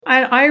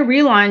At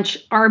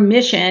Relaunch, our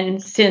mission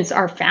since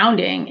our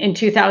founding in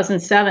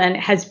 2007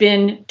 has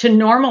been to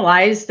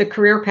normalize the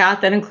career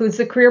path that includes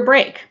the career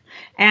break.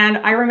 And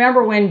I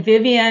remember when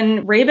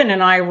Vivian Rabin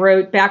and I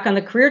wrote back on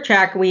the career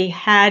track, we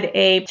had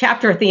a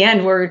chapter at the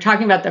end where we were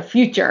talking about the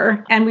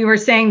future. And we were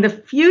saying the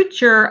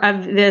future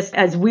of this,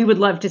 as we would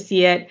love to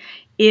see it,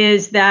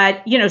 is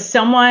that,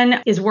 someone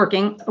is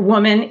working, a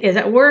woman is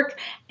at work,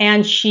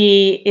 and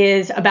she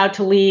is about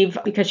to leave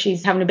because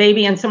she's having a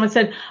baby. And someone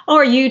said, "Oh,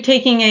 are you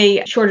taking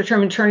a shorter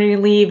term maternity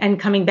leave and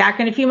coming back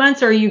in a few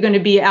months? Or are you going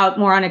to be out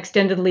more on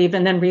extended leave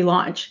and then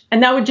relaunch?"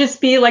 And that would just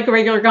be like a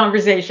regular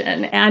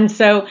conversation. And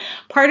so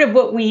part of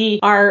what we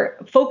are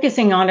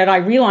focusing on at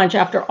iRelaunch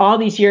after all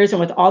these years and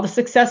with all the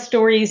success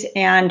stories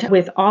and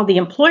with all the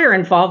employer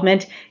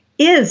involvement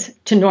is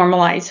to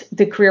normalize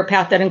the career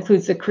path that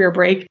includes the career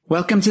break.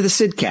 Welcome to the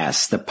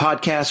Sidcast, the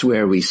podcast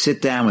where we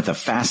sit down with a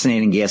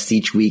fascinating guest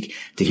each week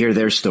to hear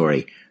their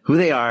story, who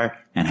they are,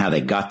 and how they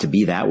got to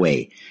be that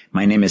way.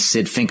 My name is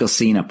Sid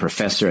Finkelstein, a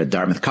professor at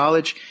Dartmouth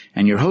College,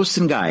 and your host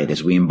and guide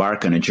as we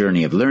embark on a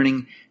journey of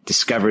learning,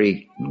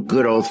 discovery, and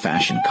good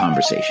old-fashioned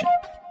conversation.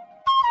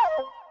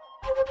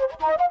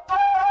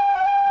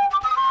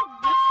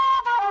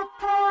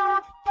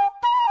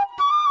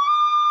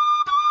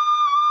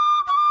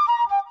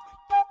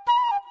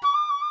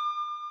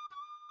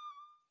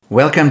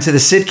 Welcome to the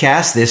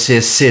Sidcast. This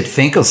is Sid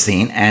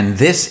Finkelstein, and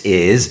this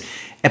is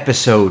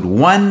episode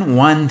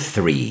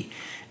 113.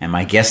 And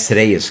my guest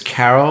today is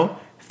Carol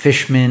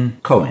Fishman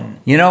Cohen.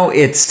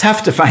 It's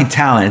tough to find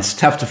talent. It's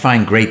tough to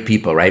find great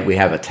people, right? We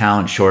have a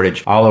talent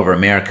shortage all over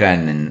America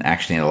and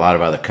actually in a lot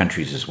of other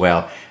countries as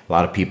well. A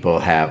lot of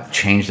people have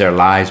changed their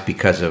lives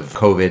because of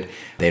COVID.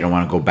 They don't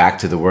want to go back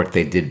to the work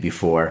they did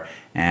before.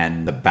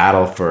 And the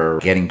battle for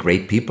getting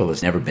great people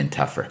has never been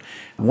tougher.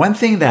 One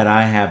thing that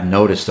I have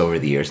noticed over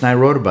the years, and I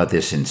wrote about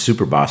this in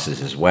Super Bosses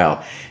as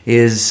well,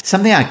 is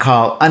something I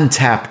call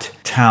untapped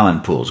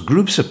talent pools.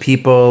 Groups of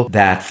people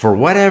that, for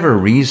whatever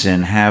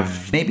reason,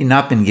 have maybe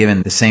not been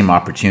given the same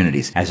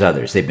opportunities as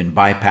others. They've been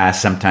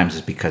bypassed. Sometimes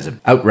it's because of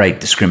outright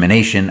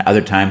discrimination.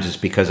 Other times it's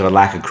because of a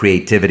lack of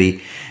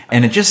creativity.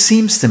 And it just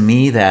seems to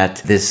me that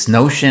this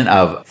notion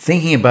of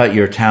thinking about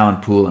your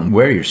talent pool and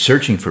where you're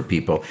searching for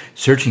people,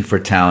 searching for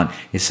talent,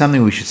 is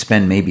something we should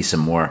spend maybe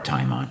some more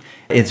time on.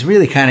 It's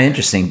really kind of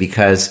interesting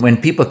because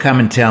when people come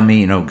and tell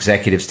me,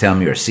 executives tell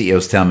me or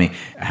CEOs tell me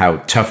how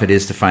tough it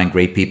is to find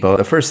great people,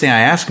 the first thing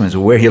I ask them is,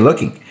 well, where are you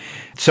looking?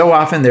 So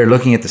often they're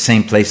looking at the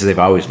same places they've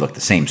always looked,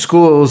 the same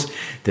schools,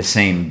 the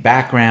same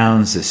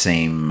backgrounds, the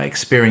same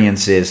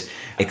experiences,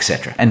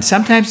 etc. And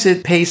sometimes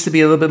it pays to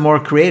be a little bit more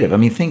creative.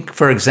 Think,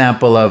 for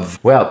example, of,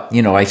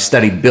 I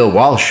studied Bill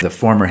Walsh, the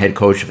former head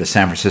coach of the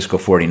San Francisco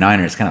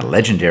 49ers, kind of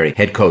legendary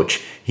head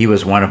coach. He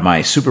was one of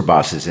my super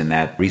bosses in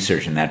that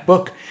research, in that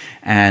book.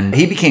 And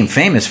he became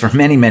famous for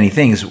many, many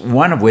things,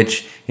 one of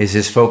which is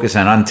his focus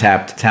on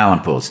untapped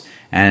talent pools.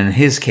 And in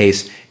his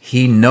case,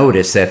 he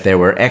noticed that there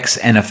were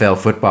ex-NFL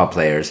football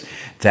players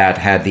that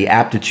had the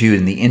aptitude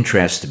and the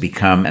interest to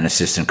become an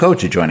assistant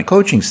coach, to join a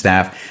coaching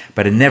staff,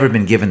 but had never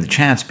been given the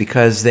chance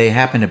because they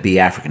happened to be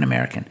African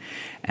American.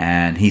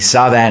 And he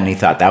saw that and he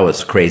thought that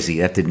was crazy.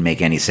 That didn't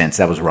make any sense.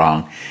 That was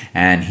wrong.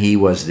 And he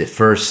was the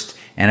first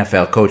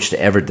NFL coach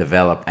to ever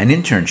develop an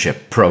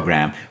internship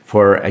program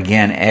for,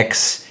 again,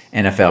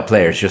 ex-NFL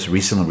players, just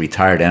recently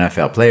retired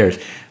NFL players,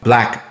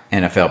 black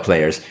NFL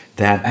players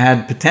that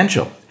had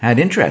potential, had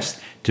interest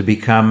to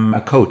become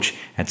a coach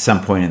at some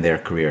point in their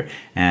career.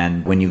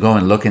 And when you go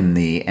and look in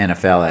the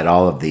NFL at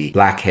all of the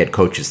black head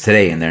coaches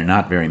today, and there are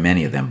not very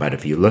many of them, but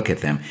if you look at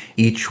them,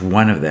 each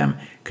one of them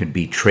could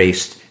be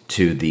traced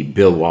to the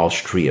Bill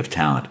Walsh tree of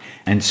talent.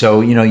 And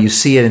so, you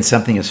see it in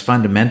something as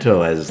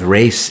fundamental as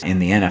race in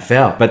the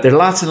NFL, but there are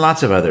lots and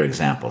lots of other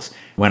examples.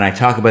 When I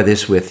talk about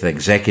this with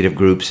executive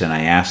groups and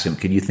I ask them,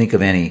 could you think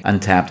of any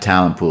untapped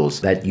talent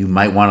pools that you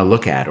might want to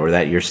look at or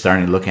that you're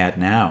starting to look at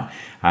now?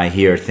 I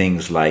hear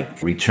things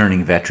like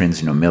returning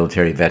veterans,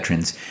 military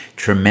veterans,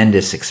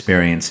 tremendous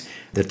experience,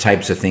 the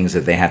types of things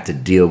that they have to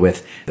deal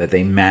with, that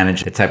they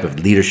manage, the type of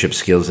leadership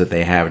skills that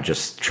they have,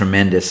 just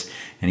tremendous.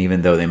 And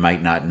even though they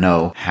might not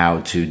know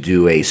how to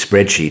do a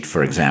spreadsheet,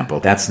 for example,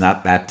 that's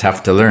not that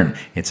tough to learn.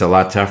 It's a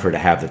lot tougher to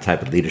have the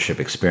type of leadership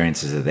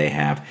experiences that they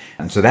have.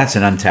 And so that's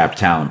an untapped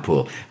talent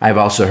pool. I've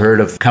also heard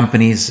of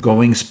companies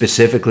going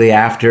specifically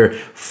after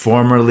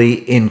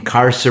formerly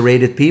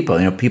incarcerated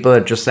people, people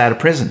that are just out of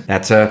prison.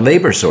 That's a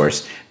labor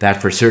source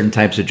that for certain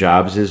types of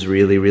jobs is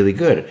really, really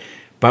good.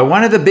 But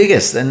one of the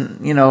biggest,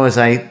 and as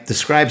I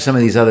describe some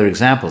of these other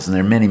examples, and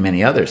there are many,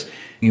 many others,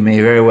 you may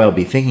very well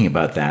be thinking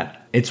about that.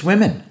 It's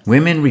women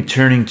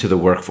returning to the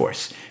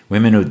workforce,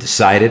 women who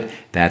decided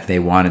that they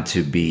wanted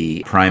to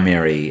be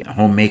primary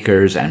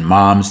homemakers and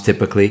moms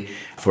typically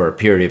for a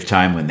period of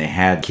time when they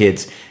had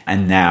kids.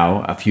 And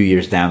now, a few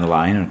years down the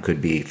line, and it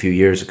could be a few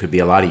years, it could be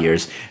a lot of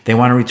years, they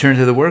want to return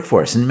to the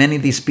workforce. And many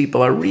of these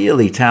people are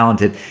really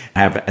talented,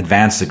 have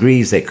advanced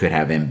degrees, they could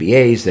have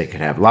MBAs, they could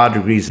have law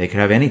degrees, they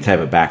could have any type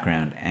of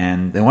background,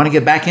 and they want to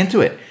get back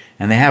into it.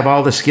 And they have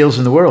all the skills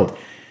in the world.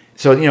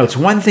 So, it's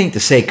one thing to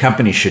say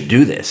companies should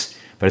do this,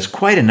 but it's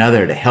quite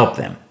another to help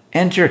them.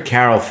 Enter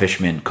Carol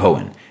Fishman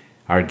Cohen,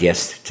 our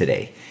guest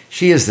today.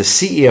 She is the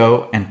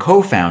CEO and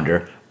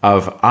co-founder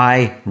of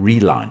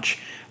Relaunch,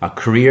 a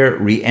career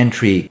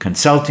re-entry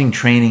consulting,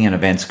 training, and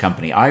events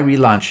company.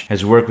 Relaunch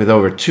has worked with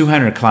over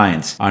 200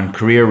 clients on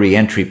career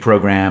re-entry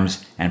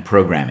programs and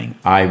programming.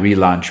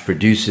 Relaunch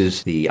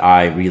produces the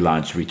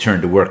Relaunch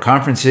Return to Work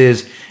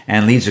conferences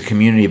and leads a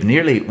community of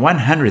nearly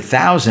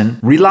 100,000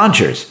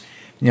 relaunchers.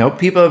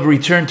 People have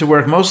returned to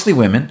work, mostly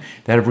women,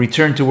 that have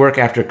returned to work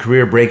after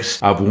career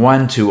breaks of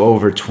 1 to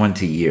over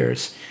 20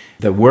 years.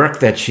 The work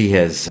that she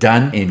has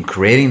done in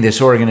creating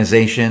this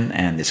organization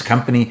and this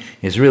company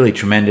is really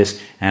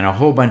tremendous, and a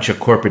whole bunch of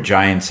corporate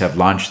giants have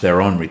launched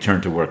their own return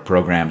to work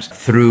programs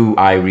through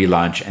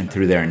Relaunch and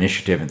through their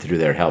initiative and through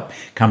their help.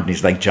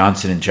 Companies like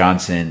Johnson &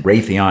 Johnson,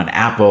 Raytheon,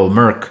 Apple,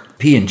 Merck,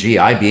 P&G,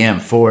 IBM,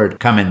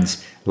 Ford,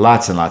 Cummins,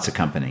 lots and lots of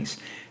companies.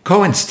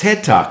 Cohen's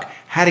TED Talk,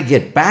 How to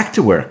Get Back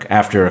to Work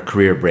After a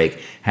Career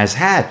Break, has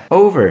had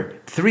over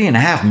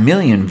 3.5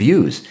 million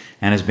views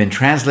and has been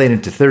translated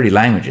into 30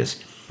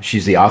 languages.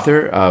 She's the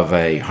author of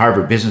a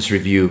Harvard Business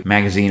Review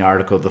magazine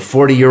article, The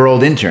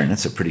 40-Year-Old Intern.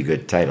 That's a pretty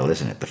good title,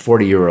 isn't it? The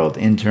 40-Year-Old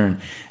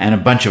Intern, and a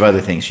bunch of other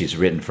things she's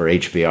written for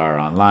HBR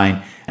Online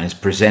and has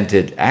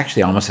presented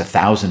actually almost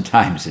 1,000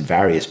 times in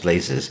various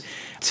places.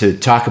 To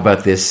talk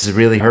about this is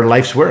really her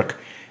life's work.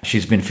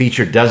 She's been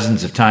featured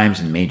dozens of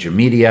times in major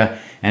media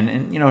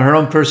and her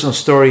own personal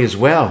story as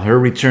well. Her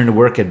return to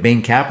work at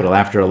Bain Capital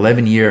after an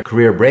 11-year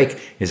career break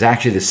is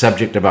actually the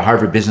subject of a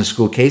Harvard Business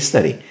School case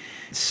study.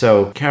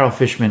 So Carol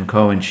Fishman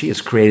Cohen, she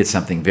has created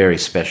something very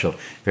special,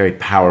 very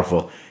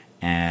powerful,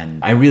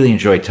 and I really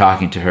enjoyed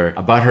talking to her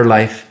about her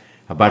life,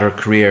 about her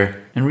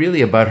career, and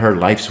really about her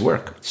life's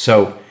work.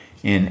 So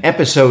in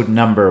episode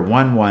number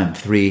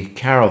 113,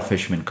 Carol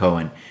Fishman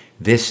Cohen,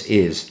 this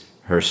is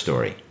her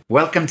story.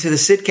 Welcome to the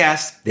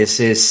Sidcast. This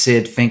is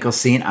Sid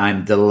Finkelstein.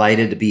 I'm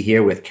delighted to be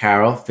here with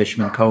Carol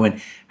Fishman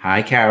Cohen.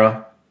 Hi,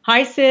 Carol.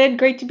 Hi, Sid.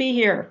 Great to be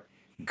here.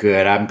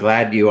 Good. I'm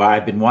glad you are.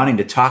 I've been wanting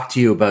to talk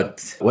to you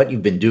about what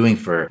you've been doing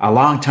for a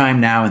long time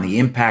now and the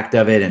impact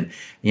of it. And,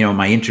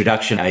 my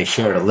introduction, I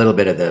shared a little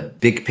bit of the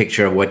big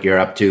picture of what you're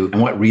up to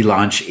and what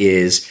Relaunch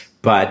is.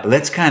 But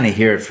let's kind of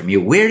hear it from you.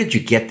 Where did you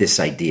get this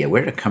idea?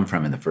 Where did it come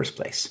from in the first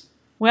place?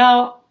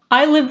 Well,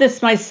 I live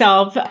this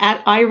myself.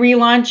 At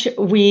Relaunch,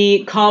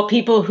 we call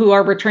people who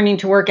are returning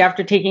to work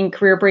after taking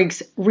career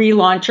breaks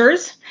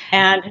relaunchers.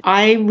 And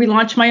I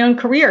relaunched my own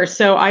career.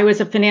 So I was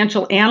a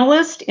financial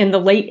analyst in the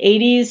late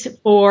 80s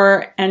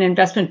for an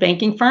investment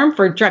banking firm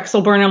for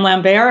Drexel Burnham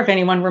Lambert, if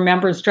anyone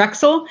remembers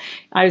Drexel.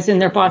 I was in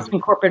their Boston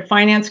corporate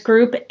finance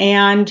group.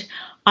 And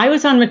I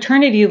was on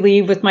maternity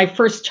leave with my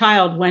first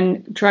child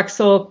when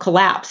Drexel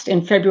collapsed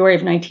in February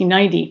of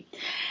 1990.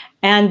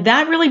 And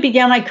that really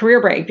began my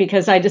career break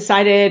because I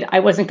decided I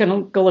wasn't going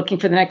to go looking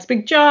for the next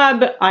big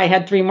job. I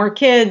had 3 more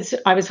kids.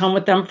 I was home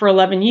with them for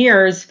 11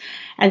 years.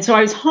 And so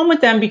I was home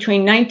with them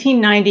between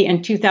 1990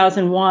 and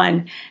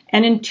 2001.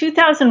 And in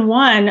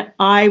 2001,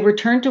 I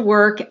returned to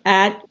work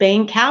at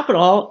Bain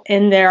Capital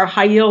in their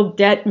high yield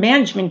debt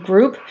management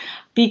group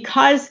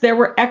because there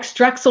were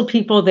ex-Drexel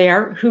people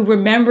there who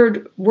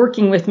remembered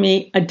working with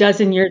me a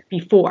dozen years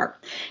before.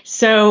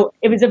 So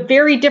it was a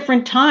very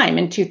different time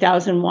in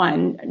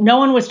 2001. No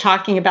one was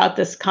talking about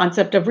this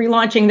concept of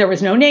relaunching. There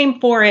was no name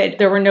for it.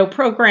 There were no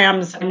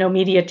programs, no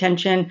media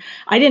attention.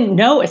 I didn't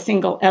know a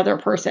single other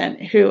person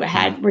who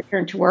had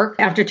returned to work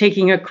after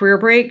taking a career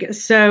break.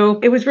 So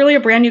it was really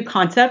a brand new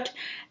concept.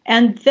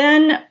 And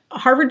then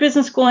Harvard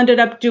Business School ended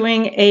up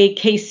doing a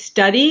case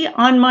study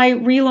on my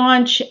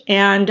relaunch,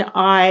 and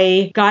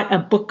I got a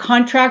book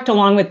contract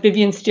along with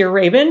Vivian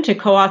Steer-Rabin to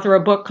co-author a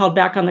book called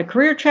Back on the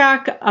Career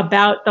Track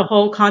about the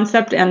whole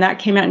concept, and that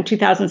came out in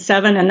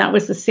 2007, and that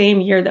was the same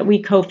year that we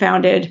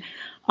co-founded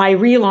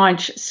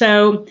Relaunch.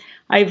 So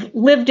I've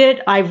lived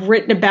it, I've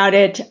written about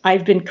it,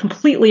 I've been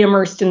completely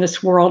immersed in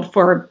this world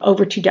for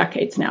over 2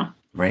 decades now.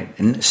 Right.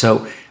 And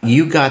so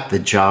you got the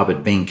job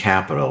at Bain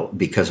Capital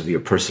because of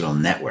your personal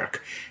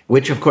network,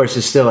 which of course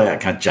is still a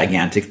kind of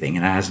gigantic thing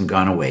and it hasn't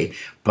gone away.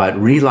 But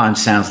Relaunch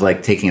sounds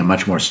like taking a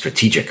much more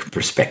strategic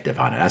perspective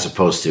on it as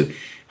opposed to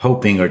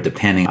hoping or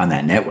depending on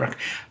that network.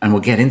 And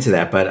we'll get into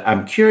that. But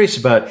I'm curious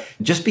about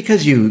just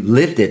because you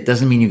lived it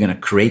doesn't mean you're going to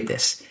create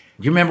this.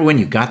 Do you remember when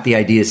you got the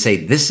idea to say,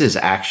 this is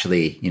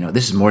actually,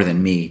 this is more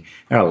than me.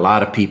 There are a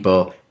lot of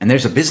people and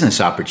there's a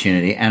business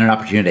opportunity and an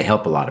opportunity to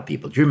help a lot of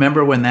people. Do you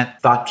remember when that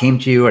thought came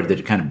to you or did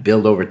it kind of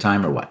build over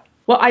time or what?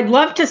 Well, I'd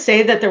love to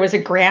say that there was a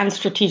grand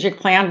strategic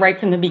plan right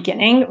from the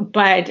beginning,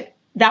 but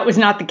that was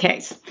not the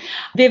case.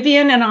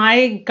 Vivian and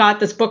I got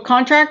this book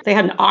contract. They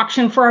had an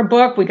auction for our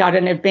book. We got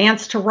an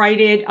advance to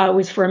write it. It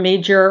was for a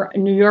major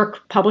New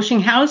York publishing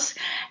house.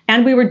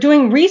 And we were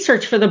doing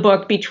research for the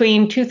book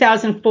between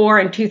 2004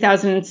 and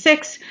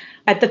 2006.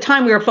 At the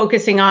time, we were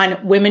focusing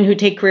on women who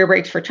take career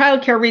breaks for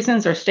childcare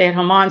reasons or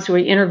stay-at-home moms. So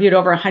we interviewed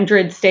over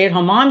 100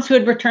 stay-at-home moms who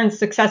had returned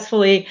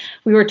successfully.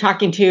 We were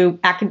talking to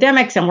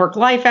academics and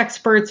work-life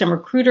experts and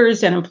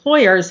recruiters and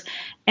employers.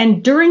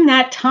 And during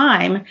that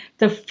time,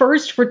 the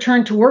first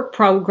return to work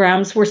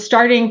programs were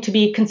starting to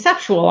be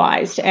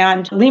conceptualized.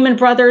 And Lehman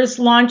Brothers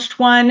launched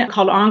one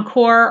called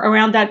Encore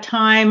around that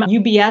time.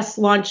 UBS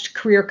launched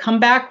Career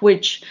Comeback,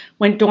 which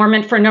went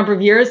dormant for a number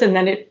of years and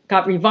then it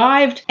got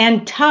revived.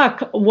 And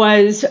Tuck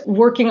was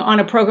working on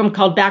a program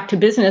called Back to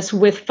Business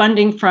with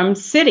funding from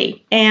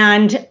Citi.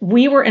 And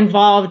we were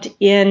involved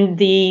in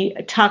the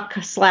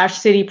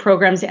Tuck/Citi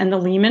programs and the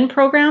Lehman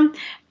program.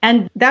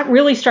 And that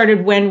really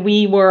started when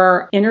we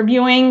were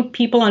interviewing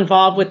people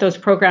involved with those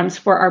programs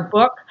for our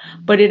book,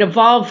 but it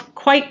evolved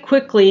quite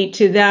quickly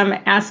to them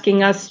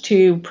asking us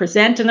to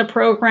present in the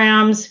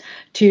programs,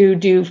 to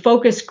do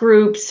focus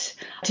groups,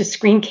 to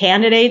screen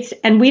candidates.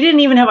 And we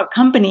didn't even have a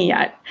company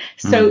yet.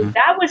 So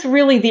that was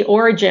really the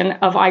origin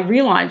of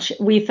Relaunch.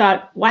 We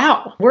thought,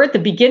 wow, we're at the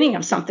beginning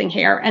of something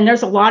here. And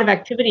there's a lot of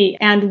activity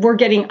and we're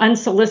getting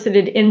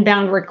unsolicited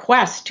inbound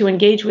requests to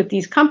engage with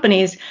these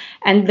companies.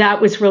 And that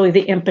was really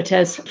the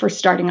impetus for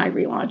starting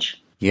Relaunch.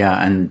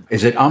 Yeah. And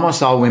is it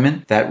almost all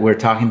women that we're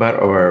talking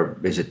about, or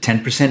is it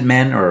 10%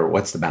 men, or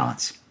what's the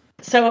balance?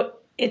 So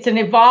it's an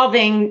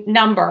evolving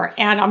number,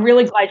 and I'm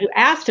really glad you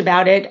asked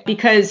about it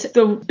because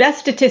the best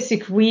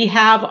statistics we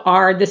have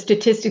are the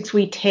statistics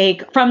we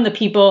take from the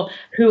people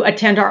who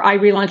attend our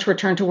Relaunch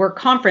Return to Work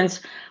conference,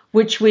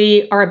 which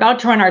we are about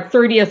to run our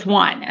 30th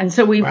one. And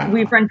so we've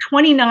run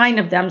 29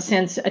 of them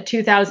since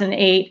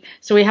 2008.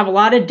 So we have a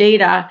lot of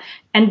data,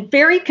 and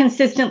very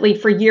consistently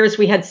for years,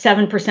 we had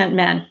 7%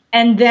 men.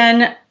 And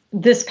then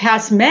this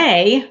past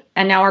May,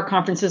 and now our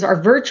conferences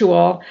are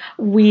virtual,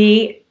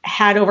 we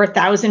had over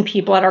 1,000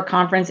 people at our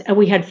conference, and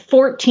we had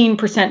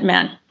 14%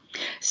 men.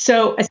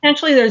 So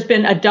essentially, there's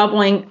been a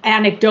doubling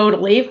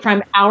anecdotally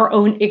from our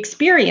own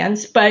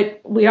experience, but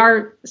we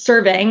are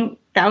surveying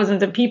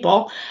thousands of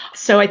people.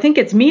 So I think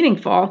it's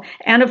meaningful.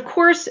 And of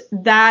course,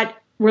 that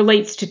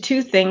relates to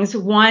two things.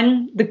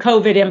 One, the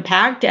COVID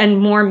impact and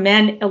more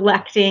men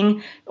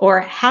electing or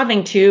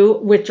having to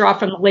withdraw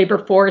from the labor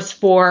force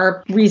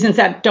for reasons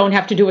that don't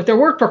have to do with their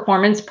work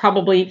performance,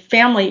 probably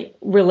family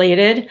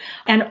related.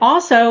 And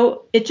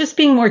also it just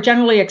being more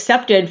generally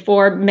accepted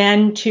for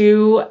men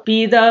to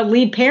be the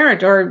lead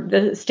parent or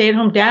the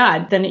stay-at-home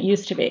dad than it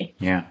used to be.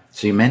 Yeah.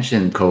 So you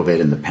mentioned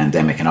COVID and the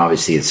pandemic, and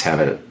obviously it's had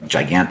a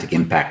gigantic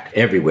impact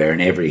everywhere in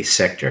every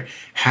sector.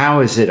 How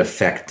has it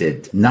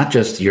affected not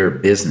just your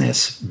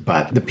business,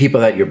 but the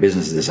people that your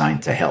business is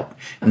designed to help?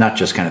 Not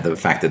just kind of the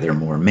fact that there are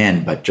more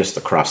men, but just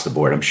across the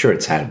board. I'm sure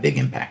it's had a big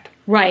impact.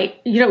 Right.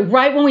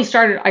 Right when we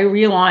started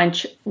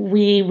Relaunch,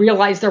 we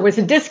realized there was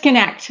a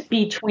disconnect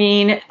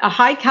between a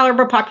high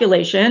caliber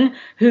population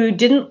who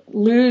didn't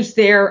lose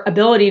their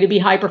ability to be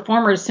high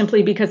performers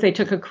simply because they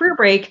took a career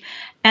break,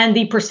 and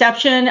the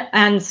perception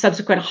and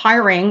subsequent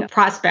hiring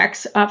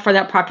prospects for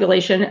that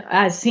population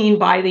as seen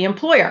by the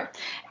employer.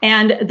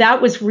 And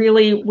that was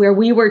really where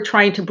we were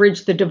trying to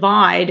bridge the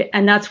divide.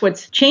 And that's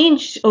what's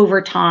changed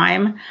over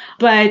time.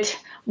 But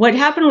what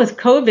happened with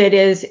COVID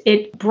is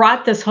it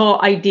brought this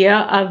whole idea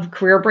of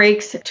career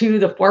breaks to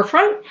the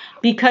forefront,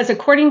 because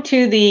according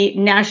to the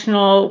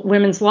National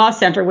Women's Law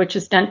Center, which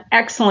has done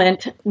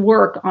excellent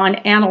work on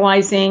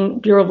analyzing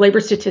Bureau of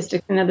Labor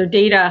Statistics and other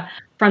data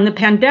from the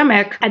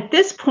pandemic, at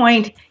this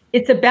point,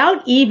 it's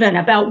about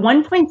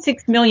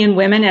 1.6 million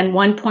women and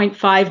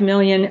 1.5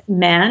 million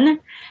men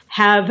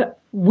have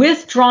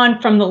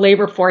withdrawn from the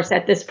labor force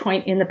at this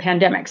point in the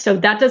pandemic. So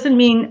that doesn't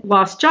mean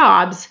lost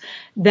jobs.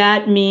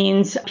 That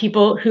means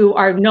people who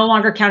are no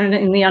longer counted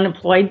in the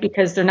unemployed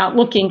because they're not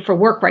looking for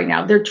work right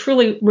now. They're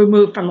truly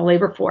removed from the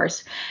labor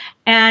force.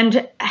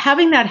 And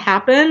having that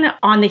happen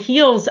on the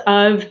heels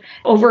of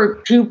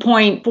over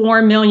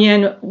 2.4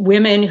 million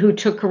women who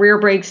took career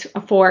breaks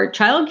for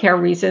childcare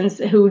reasons,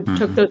 who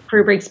took those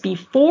career breaks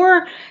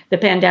before the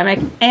pandemic,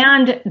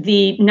 and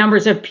the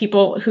numbers of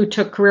people who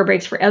took career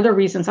breaks for other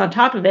reasons on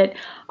top of it,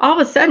 all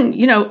of a sudden,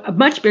 a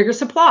much bigger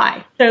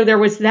supply. So there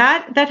was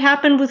that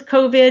happened with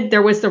COVID.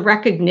 There was the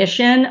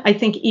recognition, I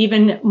think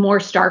even more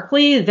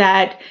starkly,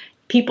 that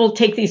people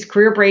take these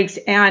career breaks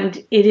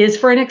and it is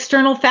for an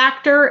external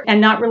factor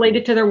and not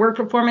related to their work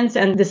performance.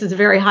 And this is a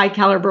very high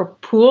caliber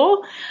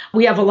pool.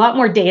 We have a lot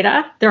more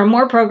data. There are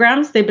more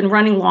programs. They've been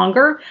running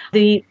longer.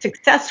 The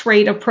success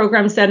rate of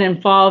programs that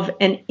involve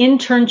an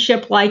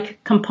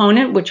internship-like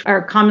component, which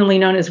are commonly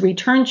known as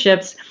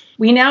returnships,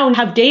 we now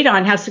have data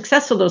on how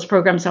successful those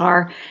programs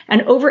are.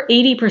 And over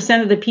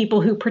 80% of the people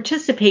who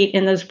participate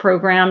in those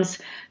programs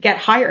get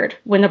hired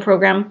when the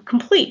program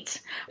completes.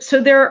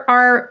 So there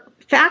are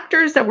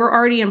factors that were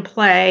already in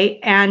play,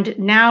 and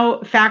now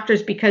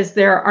factors because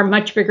there are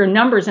much bigger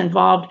numbers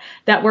involved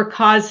that were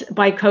caused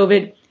by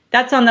COVID.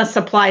 That's on the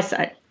supply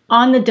side.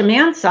 On the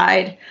demand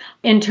side,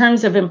 in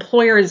terms of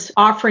employers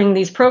offering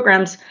these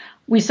programs,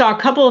 we saw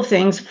a couple of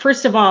things.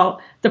 First of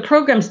all, the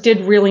programs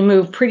did really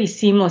move pretty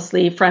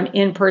seamlessly from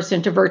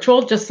in-person to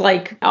virtual, just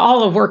like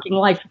all of working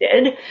life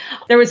did.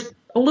 There was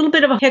a little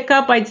bit of a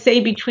hiccup, I'd say,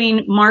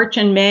 between March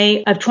and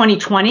May of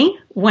 2020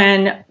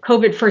 when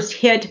COVID first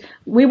hit.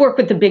 We work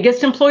with the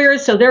biggest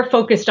employers, so they're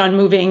focused on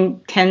moving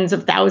tens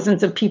of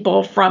thousands of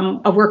people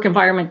from a work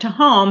environment to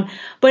home.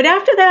 But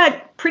after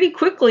that, pretty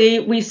quickly,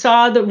 we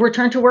saw the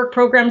return to work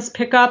programs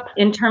pick up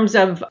in terms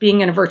of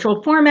being in a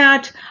virtual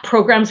format.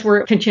 Programs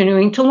were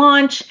continuing to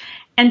launch.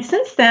 And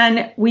since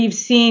then, we've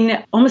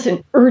seen almost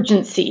an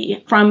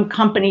urgency from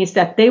companies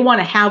that they want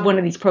to have one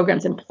of these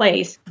programs in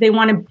place. They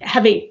want to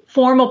have a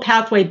formal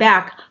pathway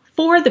back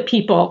for the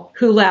people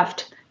who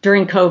left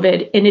during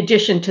COVID, in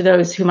addition to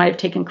those who might have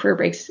taken career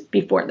breaks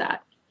before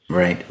that.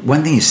 Right.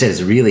 One thing you said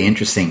is really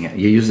interesting.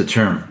 You use the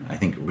term, I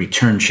think,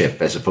 returnship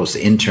as opposed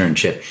to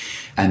internship,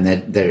 and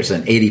that there's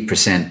an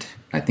 80%,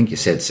 I think you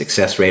said,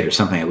 success rate or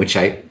something, which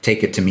I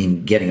take it to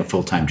mean getting a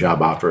full-time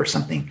job offer or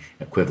something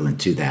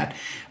equivalent to that,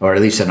 or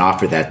at least an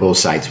offer that both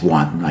sides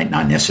want. It might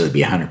not necessarily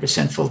be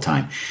 100%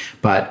 full-time.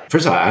 But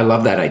first of all, I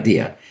love that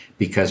idea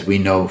because we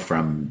know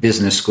from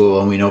business school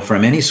and we know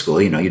from any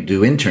school, you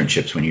do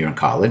internships when you're in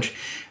college,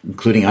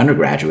 including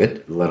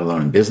undergraduate, let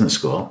alone in business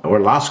school or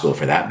law school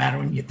for that matter,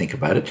 when you think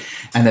about it,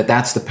 and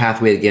that's the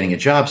pathway to getting a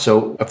job.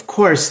 So, of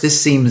course, this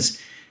seems,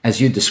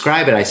 as you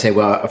describe it, I say,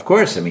 well, of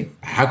course,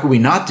 how could we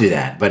not do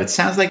that? But it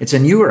sounds like it's a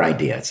newer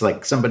idea. It's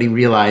like somebody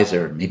realized,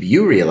 or maybe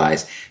you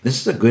realized, this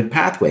is a good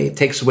pathway. It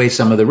takes away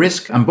some of the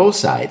risk on both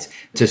sides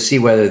to see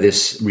whether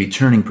this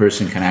returning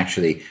person can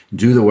actually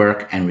do the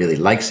work and really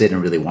likes it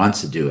and really wants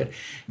to do it.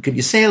 Could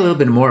you say a little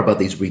bit more about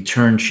these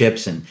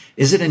returnships, and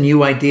is it a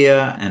new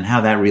idea and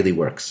how that really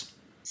works?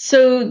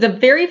 So the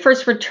very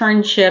first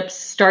returnship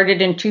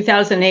started in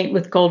 2008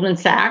 with Goldman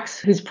Sachs,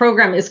 whose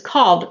program is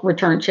called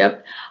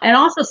Returnship. And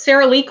also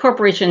Sara Lee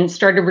Corporation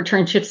started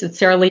returnships at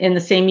Sara Lee in the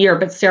same year,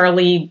 but Sara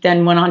Lee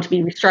then went on to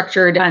be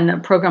restructured and the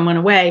program went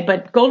away.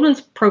 But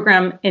Goldman's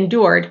program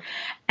endured.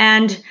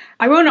 And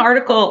I wrote an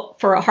article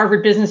for a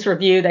Harvard Business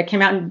Review that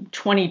came out in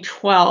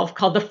 2012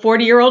 called The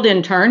 40-Year-Old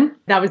Intern.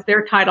 That was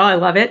their title. I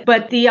love it.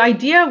 But the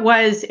idea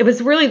was, it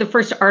was really the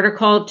first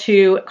article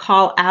to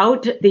call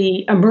out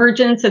the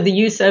emergence of the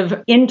use of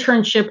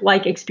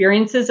internship-like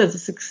experiences as a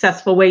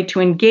successful way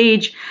to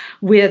engage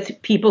with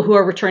people who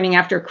are returning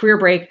after a career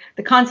break.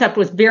 The concept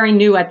was very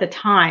new at the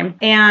time,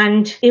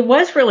 and it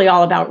was really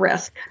all about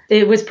risk.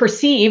 It was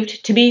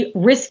perceived to be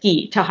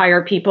risky to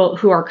hire people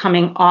who are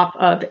coming off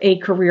of a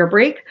career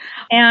break.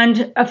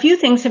 And a few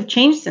things have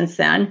changed since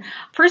then.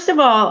 First of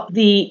all,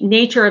 the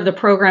nature of the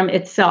program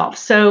itself.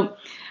 So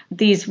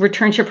these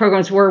returnship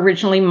programs were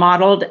originally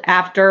modeled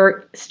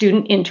after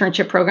student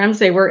internship programs.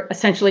 They were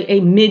essentially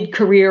a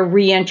mid-career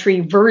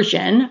reentry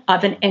version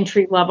of an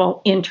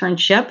entry-level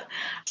internship.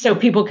 So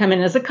people come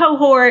in as a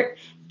cohort,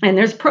 and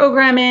there's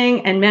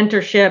programming and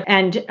mentorship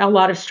and a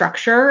lot of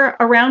structure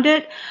around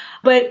it.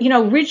 But,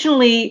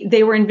 originally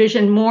they were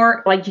envisioned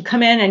more like you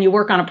come in and you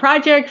work on a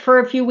project for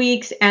a few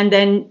weeks and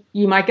then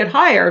you might get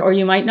hired or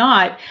you might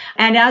not.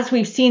 And as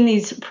we've seen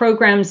these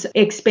programs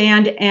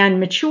expand and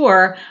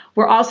mature,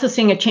 we're also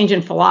seeing a change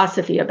in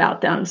philosophy about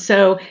them.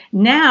 So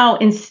now,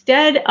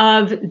 instead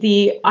of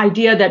the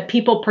idea that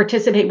people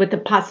participate with the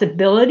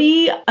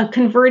possibility of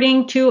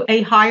converting to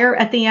a hire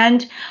at the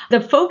end,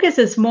 the focus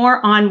is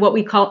more on what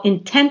we call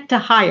intent to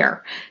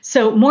hire.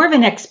 So more of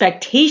an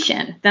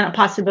expectation than a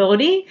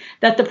possibility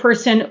that the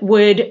person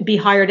would be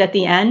hired at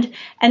the end.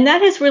 And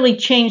that has really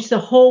changed the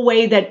whole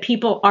way that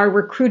people are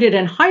recruited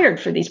and hired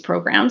for these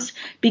programs,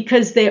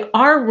 because they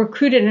are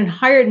recruited and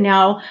hired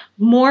now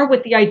more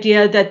with the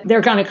idea that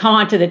they're going to come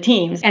onto the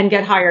teams and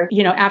get hired,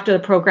 after the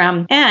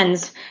program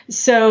ends.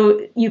 So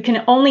you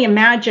can only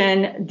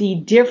imagine the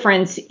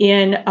difference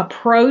in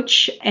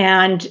approach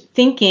and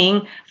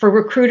thinking for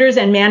recruiters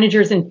and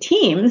managers and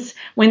teams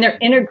when they're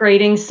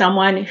integrating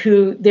someone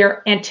who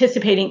they're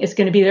anticipating is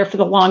going to be there for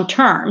the long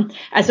term,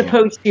 as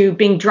opposed to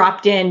being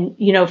dropped in,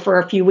 for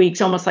a few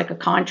weeks, almost like a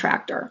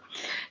contractor.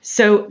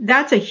 So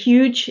that's a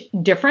huge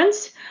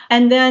difference.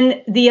 And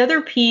then the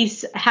other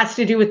piece has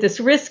to do with this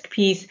risk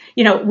piece.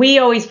 We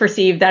always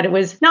perceived that it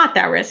was not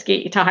that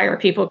risky to hire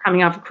people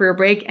coming off a career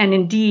break. And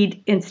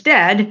indeed,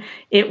 instead,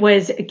 it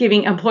was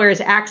giving employers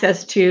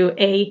access to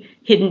a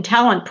hidden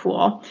talent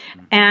pool.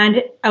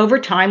 And over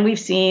time, we've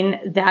seen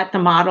that the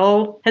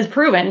model has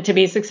proven to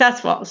be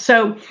successful.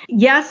 So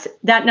yes,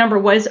 that number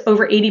was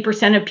over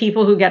 80% of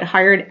people who get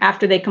hired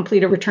after they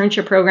complete a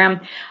returnship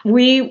program.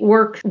 We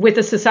work with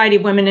the Society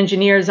of Women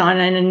Engineers on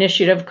an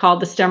initiative called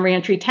the STEM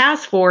Reentry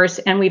Task Force,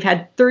 and we've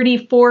had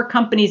 34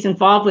 companies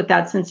involved with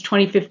that since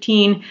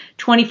 2015.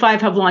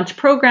 25 have launched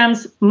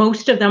programs.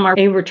 Most of them are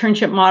a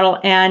returnship model,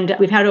 and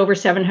we've had over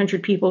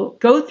 700 people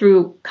go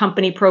through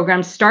company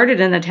programs started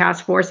in the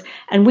task force,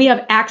 and we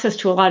have access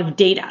to a lot of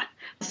data.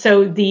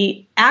 So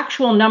the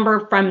actual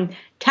number from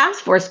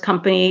task force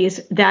companies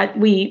that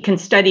we can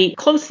study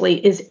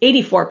closely is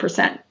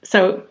 84%.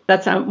 So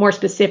that's a more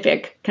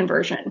specific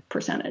conversion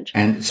percentage.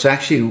 And so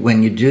actually,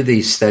 when you do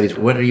these studies,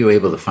 what are you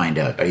able to find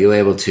out? Are you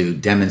able to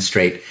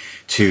demonstrate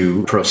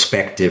to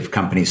prospective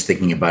companies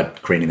thinking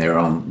about creating their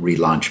own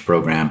relaunch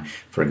program,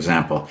 for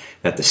example,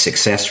 that the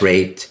success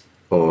rate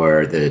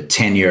or the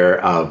tenure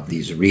of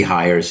these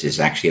rehires is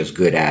actually as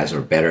good as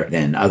or better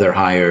than other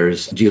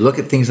hires? Do you look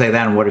at things like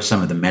that, and what are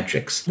some of the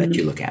metrics that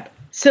you look at?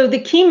 So the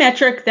key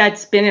metric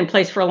that's been in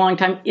place for a long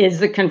time is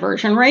the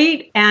conversion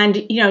rate.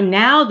 And,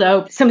 now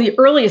though, some of the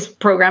earliest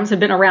programs have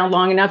been around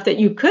long enough that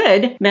you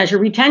could measure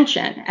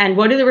retention. And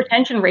what do the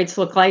retention rates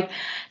look like?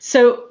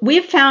 So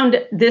we've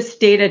found this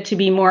data to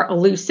be more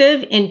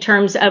elusive in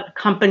terms of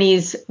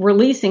companies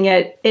releasing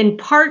it, in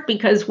part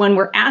because when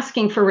we're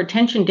asking for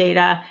retention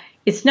data,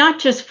 it's not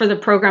just for the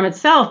program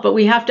itself, but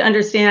we have to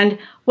understand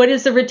what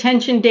is the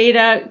retention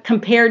data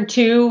compared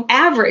to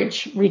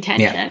average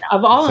retention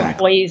of all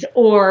employees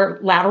or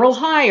lateral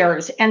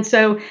hires. And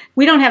so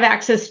we don't have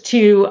access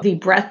to the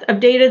breadth of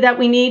data that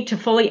we need to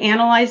fully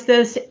analyze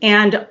this.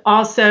 And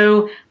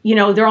also,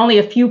 there are only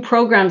a few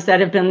programs that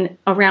have been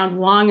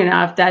around long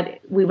enough that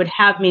we would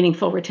have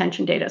meaningful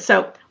retention data.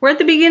 So we're at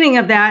the beginning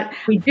of that.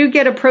 We do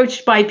get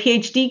approached by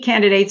PhD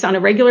candidates on a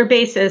regular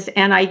basis,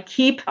 and I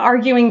keep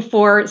arguing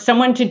for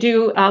someone to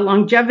do a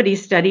longevity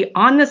study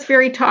on this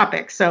very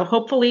topic. So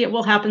hopefully it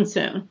will happen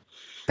soon.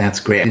 That's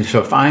great. And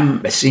so if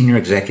I'm a senior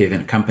executive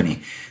in a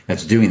company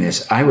that's doing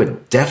this, I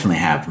would definitely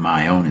have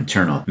my own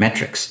internal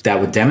metrics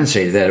that would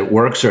demonstrate that it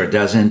works or it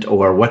doesn't,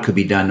 or what could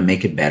be done to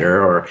make it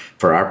better or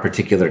for our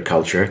particular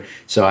culture.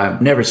 So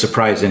I'm never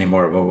surprised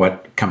anymore about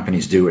what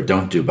companies do or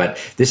don't do. But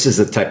this is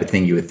the type of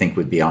thing you would think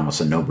would be almost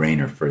a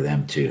no-brainer for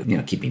them to,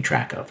 keeping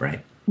track of,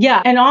 right?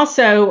 Yeah. And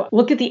also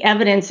look at the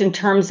evidence in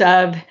terms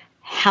of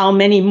how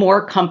many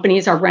more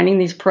companies are running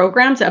these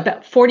programs.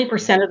 About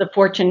 40% of the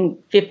Fortune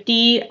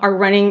 50 are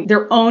running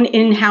their own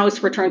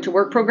in-house return to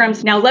work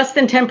programs. Now, less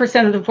than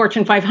 10% of the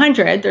Fortune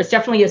 500, there's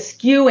definitely a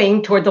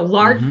skewing toward the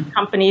large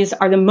companies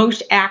are the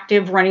most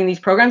active running these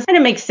programs. And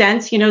it makes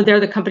sense. They're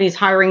the companies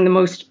hiring the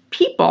most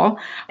people.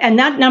 And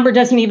that number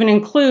doesn't even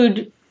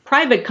include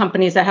private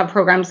companies that have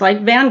programs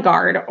like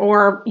Vanguard,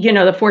 or,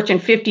 the Fortune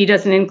 50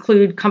 doesn't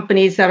include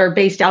companies that are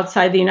based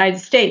outside the United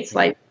States,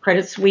 like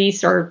Credit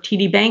Suisse or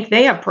TD Bank.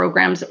 They have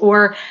programs,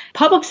 or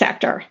public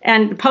sector.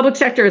 And public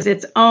sector is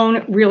its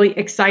own really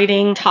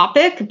exciting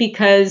topic,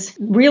 because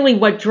really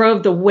what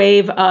drove the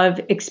wave of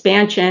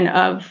expansion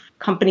of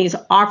companies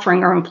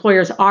offering or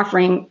employers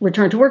offering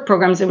return to work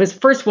programs, it was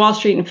first Wall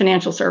Street and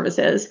financial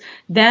services.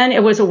 Then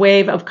it was a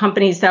wave of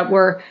companies that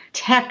were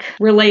tech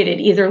related,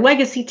 either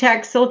legacy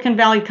tech, Silicon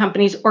Valley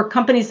companies, or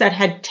companies that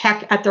had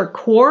tech at their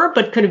core,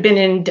 but could have been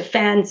in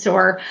defense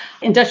or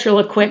industrial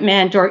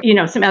equipment or,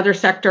 some other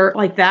sector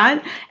like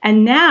that.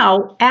 And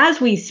now,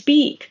 as we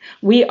speak,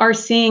 we are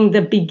seeing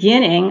the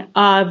beginning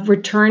of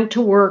return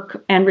to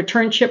work and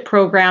returnship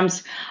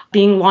programs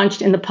being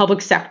launched in the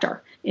public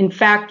sector. In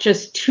fact,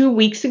 just 2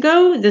 weeks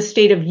ago, the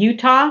state of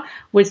Utah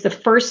was the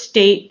first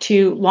state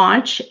to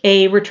launch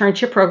a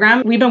returnship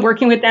program. We've been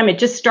working with them. It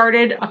just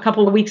started a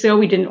couple of weeks ago.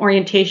 We did an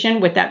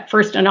orientation with that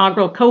first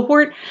inaugural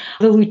cohort.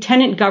 The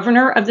lieutenant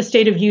governor of the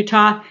state of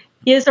Utah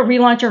is a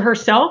relauncher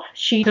herself.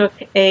 She took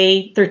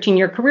a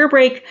 13-year career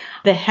break.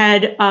 The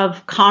head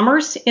of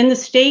commerce in the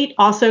state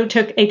also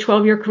took a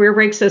 12-year career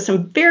break. So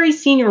some very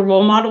senior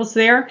role models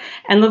there.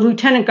 And the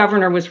lieutenant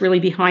governor was really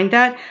behind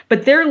that.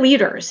 But they're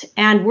leaders.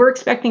 And we're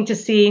expecting to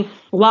see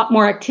a lot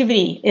more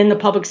activity in the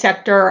public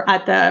sector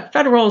at the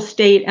federal,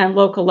 state, and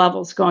local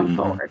levels going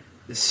forward.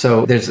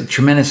 So there's a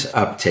tremendous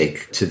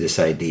uptake to this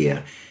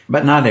idea.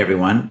 But not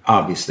everyone,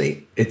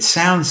 obviously. It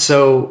sounds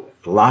so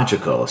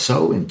logical,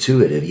 so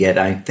intuitive, yet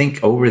I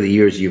think over the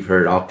years you've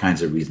heard all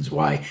kinds of reasons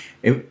why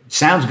it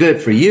sounds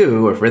good for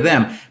you or for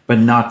them, but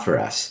not for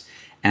us.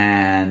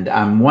 And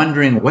I'm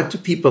wondering, what do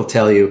people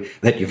tell you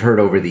that you've heard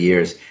over the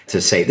years to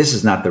say this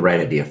is not the right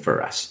idea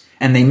for us?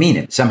 And they mean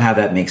it. Somehow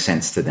that makes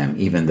sense to them,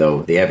 even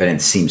though the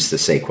evidence seems to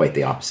say quite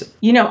the opposite.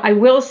 I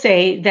will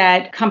say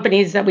that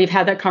companies that we've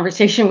had that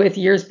conversation with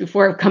years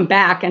before have come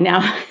back, and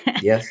now,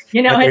 yes,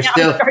 and now there's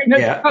still,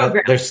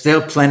 program. There's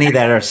still plenty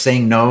that are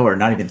saying no or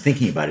not even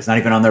thinking about it. It's not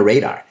even on their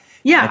radar.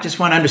 Yeah. I just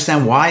want to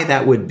understand why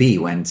that would be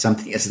when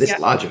something is this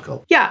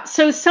logical. Yeah.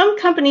 So some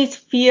companies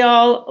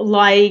feel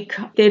like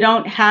they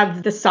don't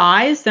have the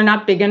size, they're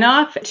not big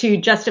enough to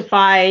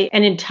justify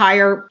an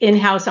entire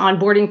in-house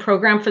onboarding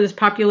program for this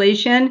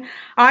population.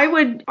 I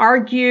would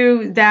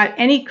argue that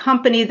any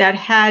company that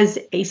has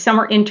a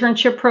summer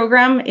internship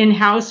program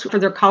in-house for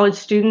their college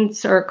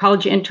students or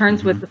college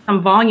interns with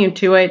some volume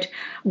to it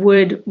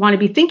would want to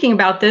be thinking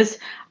about this.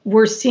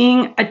 We're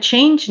seeing a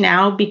change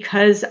now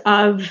because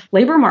of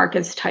labor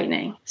markets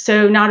tightening.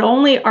 So not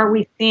only are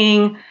we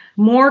seeing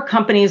more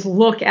companies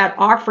look at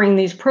offering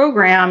these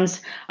programs,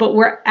 but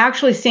we're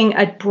actually seeing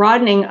a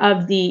broadening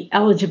of the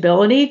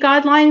eligibility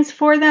guidelines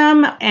for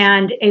them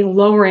and a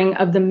lowering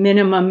of the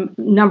minimum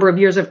number of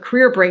years of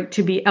career break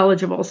to be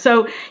eligible.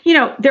 So,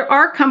 there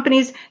are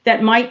companies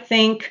that might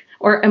think,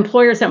 or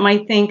employers that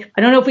might think,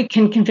 I don't know if we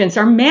can convince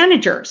our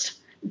managers,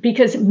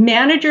 because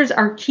managers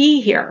are key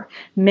here.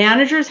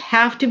 Managers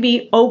have to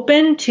be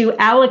open to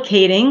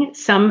allocating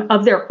some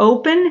of their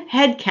open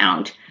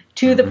headcount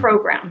to the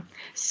program.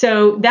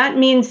 So that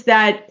means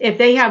that if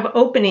they have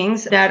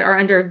openings that are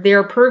under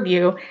their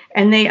purview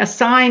and they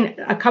assign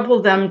a couple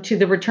of them to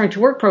the return to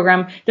work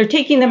program, they're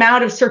taking them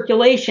out of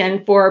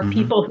circulation for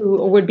people who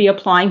would be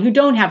applying who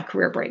don't have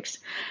career breaks.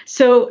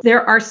 So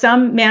there are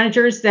some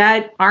managers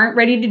that aren't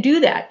ready to do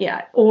that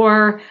yet,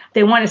 or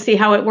they want to see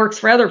how it works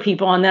for other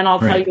people, and then I'll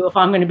tell you if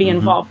I'm going to be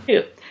involved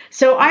too.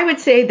 So I would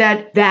say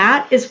that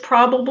that is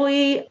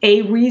probably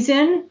a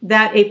reason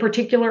that a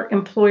particular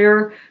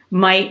employer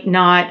might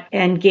not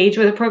engage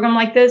with a program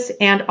like this.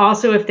 And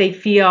also if they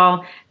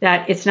feel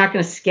that it's not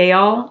going to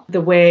scale the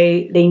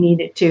way they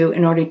need it to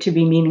in order to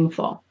be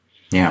meaningful.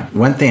 Yeah.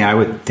 One thing I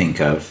would think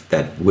of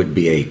that would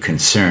be a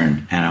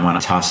concern, and I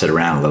want to toss it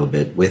around a little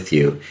bit with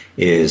you,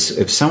 is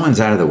if someone's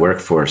out of the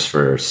workforce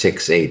for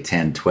 6, 8,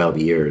 10, 12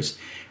 years,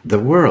 the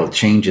world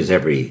changes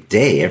every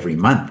day, every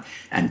month.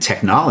 And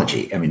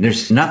technology, I mean,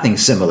 there's nothing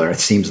similar. It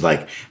seems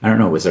like, I don't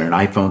know, was there an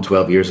iPhone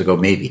 12 years ago?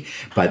 Maybe.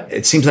 But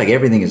it seems like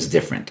everything is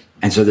different.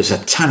 And so there's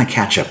a ton of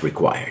catch-up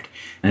required.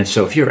 And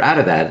so if you're out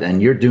of that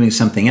and you're doing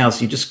something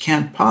else, you just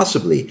can't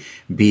possibly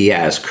be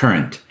as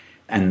current.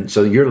 And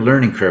so your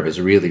learning curve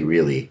is really,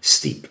 really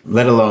steep,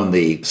 let alone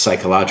the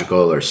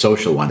psychological or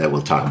social one that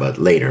we'll talk about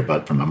later,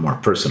 but from a more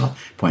personal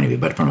point of view,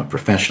 but from a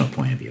professional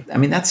point of view. I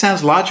mean, that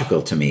sounds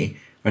logical to me.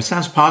 Or it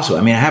sounds possible.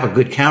 I mean, I have a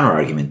good counter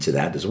argument to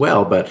that as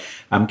well, but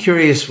I'm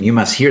curious, you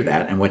must hear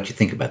that and what you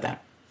think about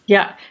that.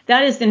 Yeah,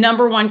 that is the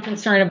number one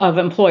concern of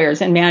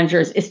employers and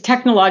managers is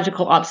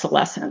technological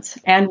obsolescence.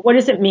 And what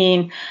does it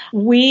mean?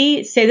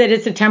 We say that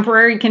it's a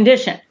temporary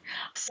condition.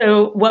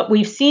 So what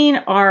we've seen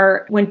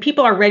are when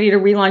people are ready to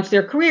relaunch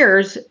their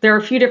careers, there are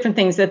a few different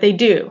things that they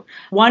do.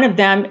 One of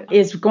them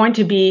is going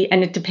to be,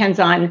 and it depends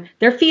on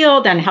their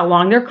field and how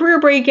long their career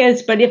break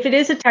is, but if it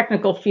is a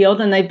technical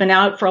field and they've been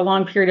out for a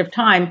long period of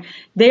time,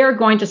 they are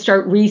going to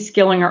start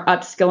reskilling or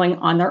upskilling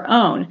on their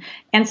own.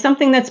 And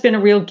something that's been a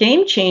real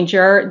game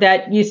changer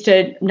that used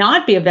to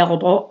not be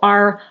available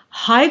are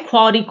high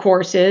quality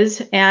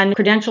courses and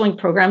credentialing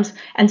programs.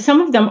 And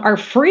some of them are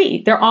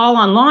free. They're all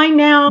online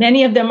now.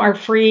 Many of them are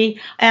free.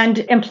 And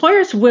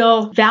employers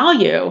will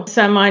value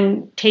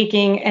someone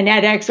taking an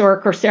edX or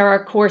a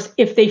Coursera course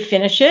if they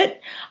finish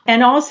it.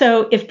 And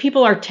also, if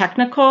people are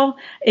technical,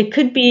 it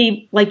could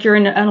be like you're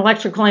an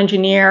electrical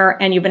engineer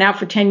and you've been out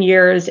for 10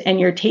 years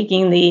and you're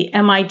taking the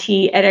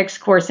MIT edX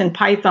course in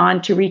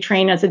Python to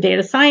retrain as a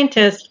data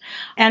scientist.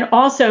 And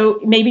also,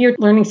 maybe you're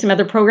learning some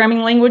other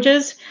programming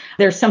languages.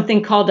 There's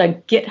something called a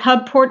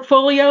GitHub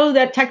portfolio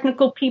that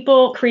technical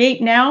people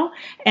create now,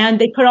 and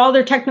they put all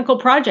their technical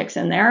projects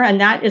in there, and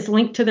that is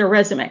linked to their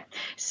resume.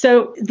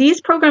 So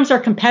these programs are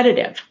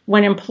competitive.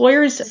 When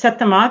employers set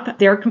them up,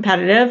 they're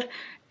competitive.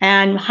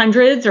 And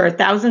hundreds or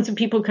thousands of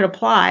people could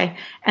apply.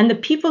 And the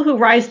people who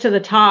rise to the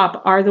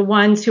top are the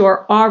ones who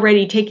are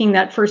already taking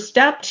that first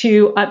step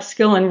to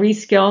upskill and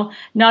reskill,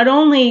 not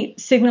only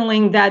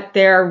signaling that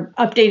they're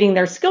updating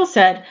their skill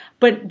set,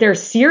 but their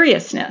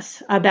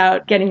seriousness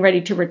about getting ready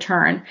to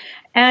return.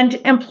 And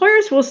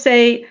employers will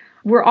say,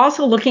 we're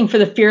also looking for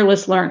the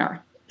fearless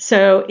learner.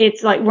 So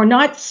it's like we're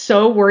not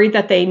so worried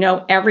that they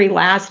know every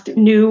last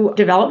new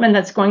development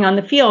that's going on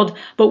in the field,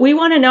 but we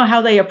want to know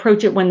how they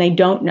approach it when they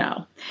don't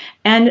know.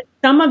 And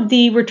some of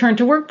the return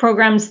to work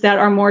programs that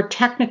are more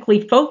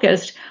technically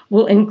focused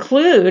will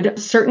include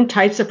certain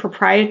types of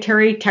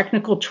proprietary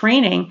technical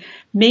training.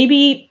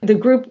 Maybe the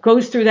group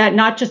goes through that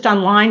not just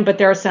online, but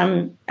there are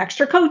some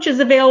extra coaches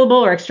available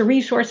or extra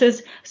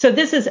resources. So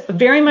this is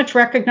very much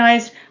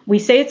recognized. We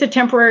say it's a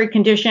temporary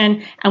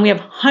condition, and we have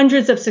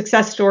hundreds of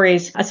success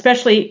stories.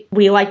 Especially,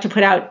 we like to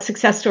put out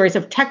success stories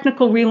of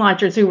technical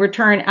relaunchers who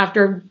return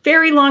after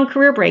very long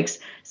career breaks.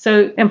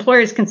 So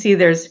employers can see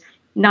there's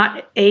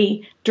not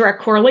a direct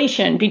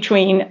correlation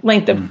between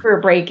length of career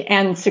break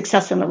and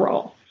success in the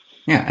role.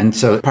 Yeah, and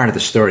so part of the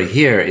story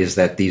here is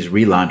that these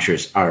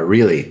relaunchers are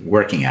really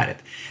working at it.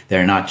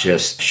 They're not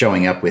just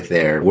showing up with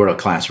their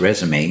world-class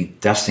resume,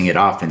 dusting it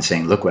off and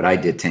saying, look what I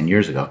did 10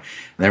 years ago.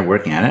 They're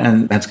working at it,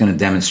 and that's going to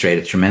demonstrate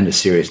a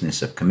tremendous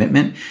seriousness of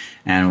commitment,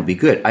 and will be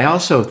good. I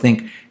also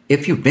think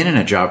if you've been in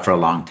a job for a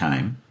long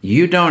time,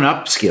 you don't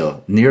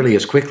upskill nearly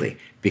as quickly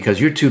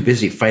because you're too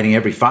busy fighting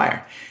every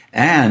fire.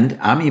 And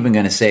I'm even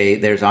going to say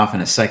there's often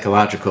a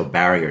psychological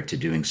barrier to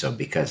doing so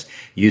because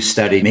you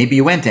studied, maybe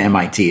you went to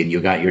MIT and you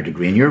got your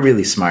degree and you're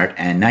really smart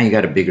and now you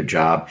got a bigger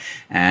job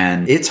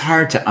and it's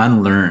hard to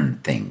unlearn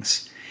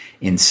things.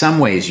 In some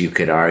ways, you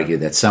could argue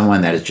that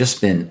someone that has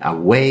just been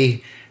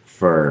away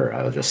for,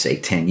 I'll just say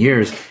 10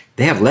 years,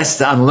 they have less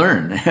to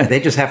unlearn. They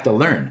just have to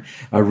learn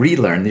or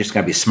relearn. They just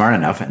got to be smart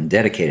enough and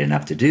dedicated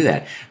enough to do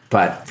that.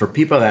 But for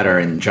people that are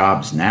in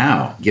jobs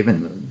now,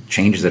 given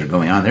changes that are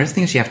going on, there's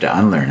things you have to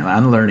unlearn. And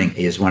unlearning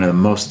is one of the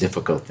most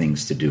difficult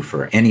things to do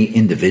for any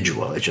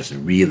individual. It's just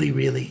really,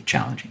 really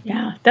challenging.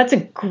 Yeah, that's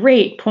a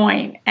great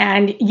point.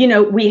 And,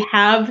 we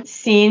have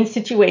seen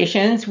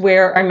situations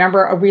where I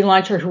remember a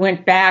relauncher who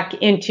went back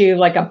into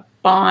like a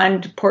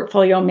bond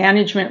portfolio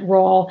management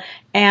role.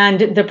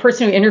 And the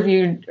person who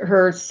interviewed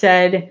her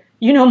said,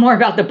 you know more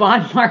about the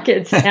bond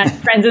markets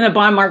and trends in the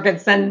bond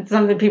markets than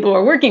some of the people who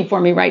are working for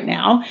me right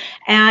now.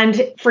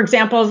 And for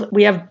example,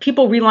 we have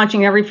people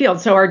relaunching every field.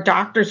 So our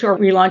doctors who are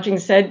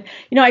relaunching said,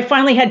 I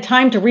finally had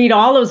time to read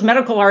all those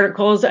medical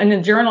articles and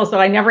in journals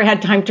that I never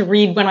had time to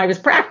read when I was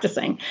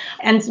practicing.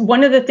 And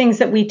one of the things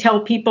that we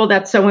tell people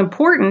that's so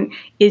important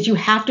is you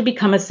have to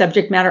become a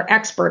subject matter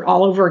expert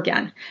all over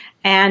again.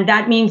 And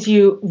that means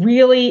you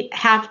really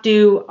have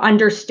to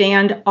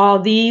understand all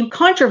the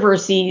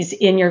controversies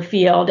in your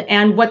field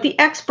and what the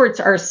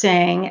experts are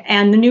saying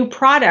and the new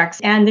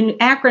products and the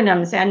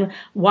acronyms and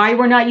why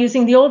we're not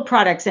using the old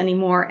products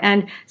anymore.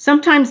 And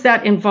sometimes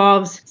that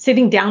involves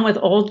sitting down with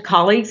old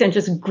colleagues and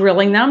just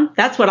grilling them.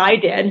 That's what I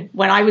did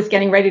when I was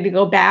getting ready to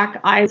go back.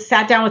 I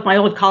sat down with my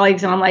old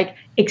colleagues and I'm like,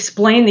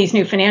 explain these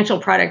new financial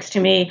products to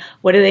me.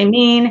 What do they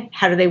mean?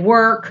 How do they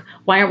work?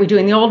 Why aren't we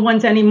doing the old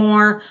ones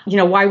anymore?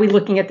 Why are we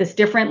looking at this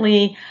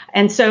differently?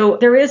 And so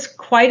there is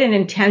quite an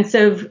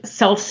intensive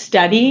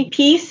self-study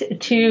piece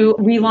to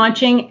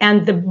relaunching.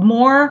 And the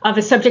more of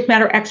a subject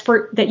matter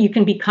expert that you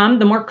can become,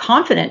 the more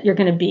confident you're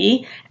going to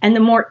be, and the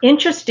more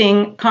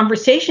interesting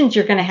conversations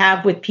you're going to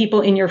have with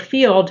people in your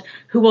field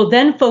who will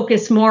then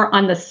focus more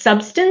on the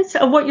substance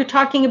of what you're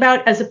talking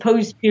about as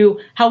opposed to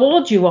how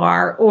old you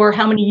are or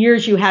how many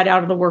years you had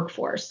out of the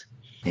workforce.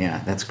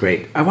 Yeah, that's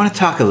great. I want to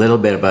talk a little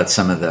bit about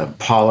some of the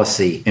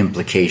policy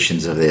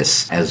implications of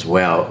this as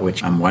well,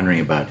 which I'm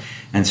wondering about.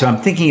 And so I'm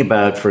thinking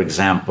about, for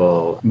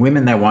example,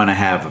 women that want to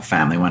have a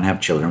family, want to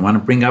have children, want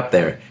to bring up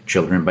their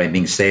children by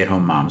being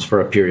stay-at-home moms for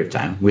a period of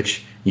time,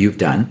 which you've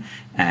done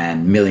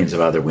and millions of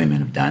other women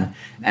have done.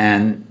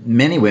 And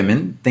many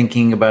women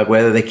thinking about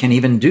whether they can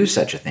even do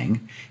such a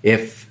thing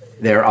if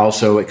they're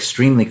also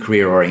extremely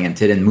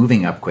career-oriented and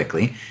moving up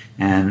quickly.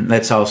 And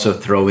let's also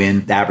throw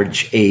in the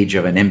average age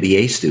of an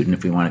MBA student,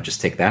 if we want to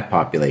just take that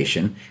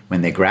population,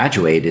 when they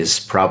graduate is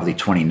probably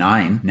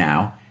 29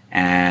 now.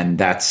 And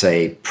that's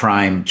a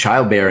prime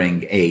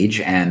childbearing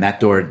age, and that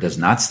door does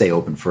not stay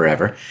open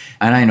forever.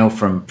 And I know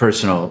from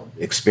personal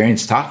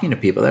experience talking to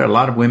people, there are a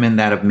lot of women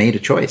that have made a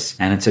choice.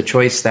 And it's a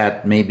choice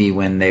that maybe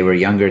when they were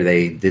younger,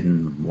 they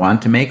didn't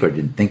want to make or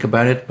didn't think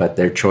about it, but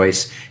their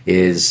choice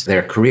is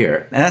their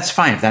career. And that's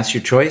fine if that's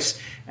your choice.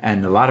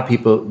 And a lot of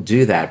people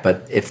do that.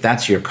 But if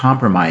that's your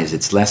compromise,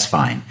 it's less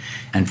fine.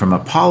 And from a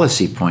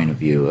policy point of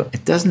view,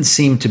 it doesn't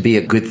seem to be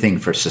a good thing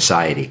for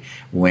society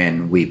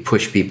when we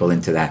push people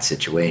into that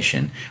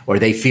situation or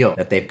they feel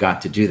that they've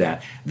got to do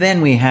that. Then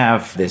we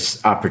have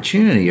this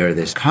opportunity or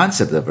this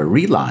concept of a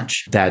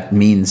relaunch that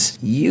means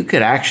you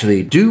could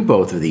actually do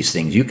both of these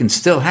things. You can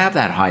still have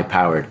that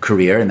high-powered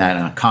career and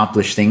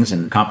accomplish things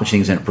in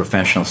a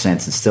professional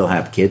sense and still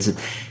have kids.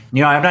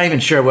 I'm not even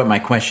sure what my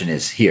question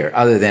is here,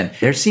 other than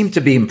there seem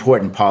to be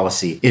important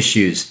policy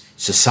issues,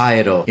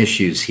 societal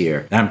issues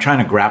here that I'm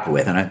trying to grapple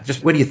with. And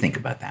what do you think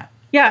about that?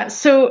 Yeah,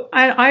 so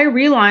at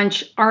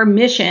Relaunch, our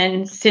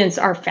mission since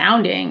our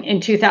founding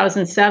in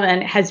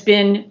 2007 has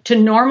been to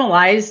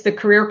normalize the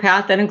career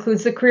path that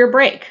includes the career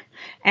break.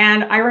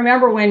 And I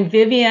remember when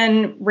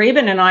Vivian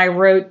Rabin and I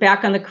wrote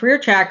back on the career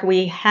track,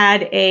 we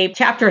had a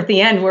chapter at the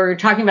end where we were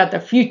talking about the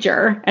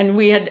future. And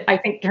we had, I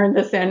think, turned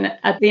this in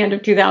at the end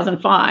of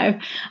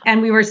 2005.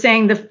 And we were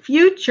saying the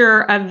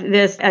future of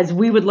this, as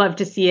we would love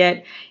to see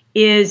it,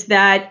 is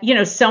that,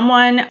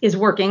 someone is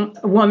working,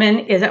 a woman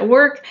is at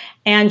work,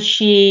 and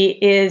she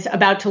is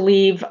about to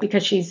leave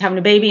because she's having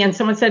a baby. And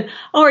someone said,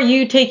 oh, are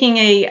you taking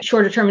a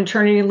shorter term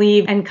maternity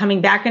leave and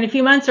coming back in a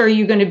few months? Or are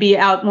you going to be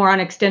out more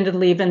on extended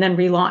leave and then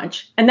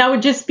relaunch? And that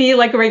would just be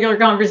like a regular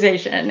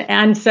conversation.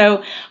 And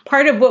so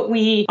part of what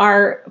we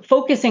are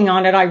focusing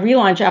on at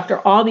Relaunch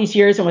after all these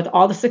years and with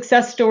all the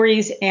success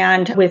stories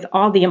and with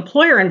all the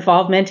employer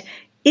involvement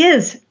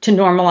is to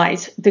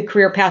normalize the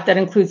career path that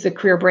includes the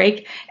career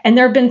break. And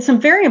there have been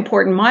some very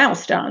important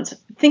milestones.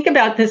 Think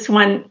about this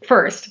one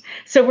first.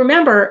 So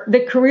remember, the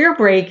career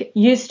break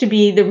used to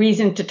be the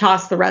reason to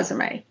toss the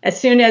resume. As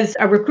soon as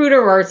a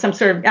recruiter or some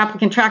sort of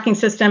applicant tracking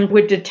system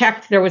would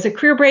detect there was a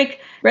career break,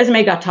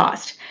 resume got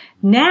tossed.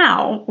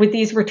 Now, with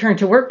these return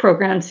to work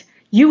programs,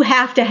 you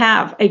have to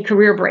have a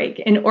career break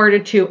in order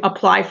to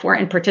apply for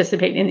and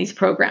participate in these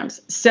programs.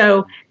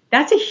 So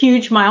that's a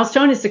huge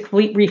milestone. It's a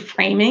complete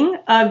reframing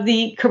of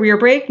the career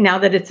break now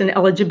that it's an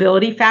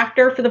eligibility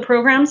factor for the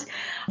programs.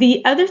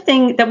 The other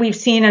thing that we've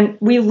seen, and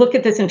we look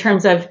at this in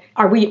terms of,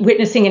 are we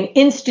witnessing an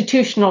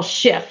institutional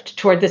shift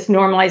toward this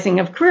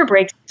normalizing of career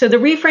breaks? So the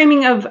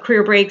reframing of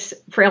career breaks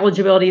for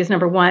eligibility is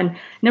number one.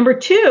 Number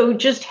two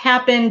just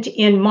happened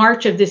in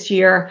March of this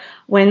year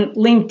when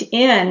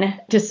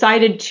LinkedIn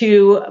decided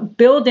to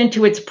build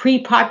into its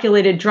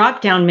pre-populated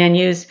drop-down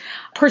menus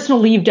personal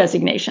leave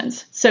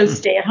designations. So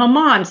stay-at-home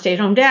mom,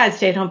 stay-at-home dad,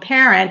 stay-at-home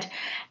parent.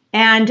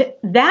 And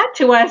that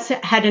to us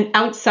had an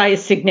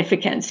outsized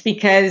significance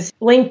because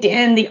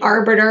LinkedIn, the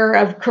arbiter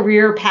of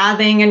career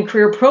pathing and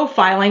career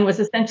profiling, was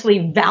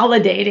essentially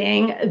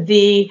validating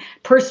the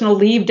personal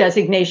leave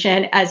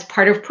designation as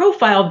part of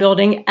profile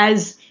building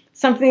as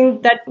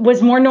something that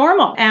was more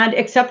normal and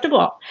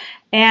acceptable.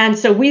 And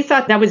so we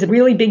thought that was a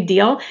really big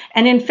deal.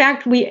 And in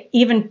fact, we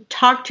even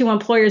talked to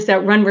employers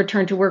that run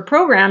return to work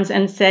programs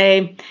and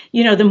say,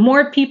 the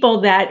more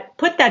people that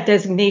put that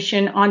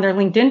designation on their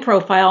LinkedIn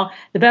profile,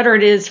 the better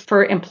it is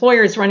for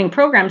employers running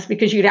programs,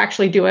 because you'd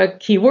actually do a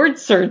keyword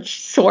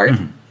search sort.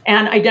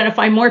 And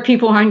identify more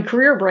people on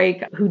career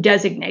break who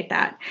designate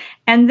that.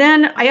 And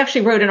then I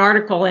actually wrote an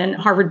article in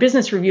Harvard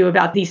Business Review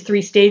about these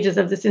 3 stages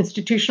of this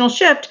institutional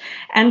shift.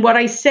 And what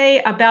I say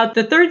about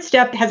the third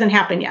step hasn't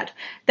happened yet.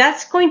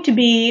 That's going to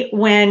be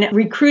when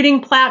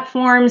recruiting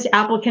platforms,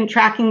 applicant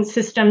tracking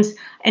systems,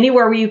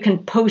 anywhere where you can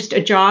post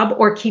a job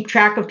or keep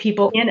track of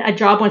people in a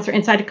job once they're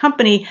inside a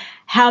company,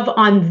 have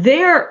on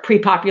their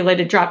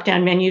pre-populated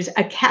drop-down menus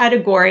a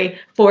category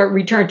for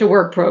return to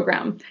work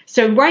program.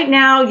 So right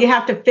now you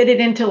have to fit it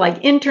into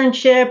like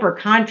internship or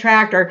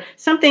contract or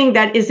something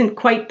that isn't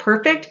quite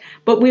perfect,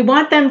 but we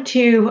want them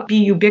to be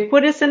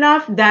ubiquitous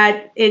enough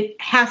that it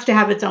has to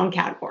have its own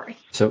category.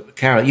 So,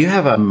 Carol, you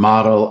have a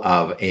model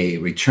of a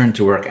return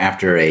to work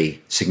after a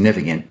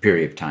significant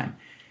period of time.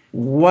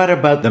 What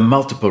about the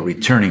multiple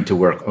returning to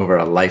work over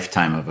a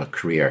lifetime of a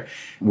career,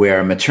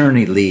 where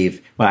maternity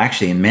leave, well,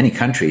 actually, in many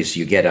countries,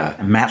 you get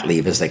a mat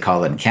leave, as they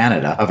call it in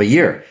Canada, of a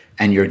year,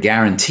 and you're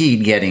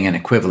guaranteed getting an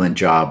equivalent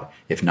job,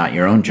 if not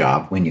your own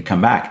job, when you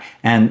come back.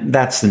 And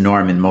that's the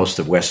norm in most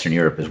of Western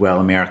Europe as well.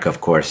 America, of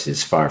course,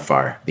 is far,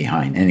 far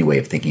behind any way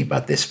of thinking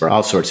about this for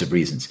all sorts of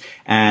reasons.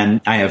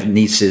 And I have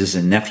nieces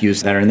and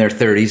nephews that are in their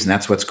 30s, and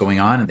that's what's going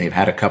on. And they've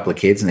had a couple of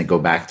kids, and they go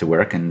back to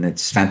work, and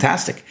it's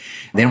fantastic.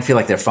 They don't feel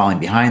like they're falling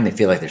behind. They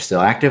feel like they're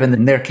still active. And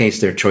in their case,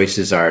 their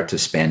choices are to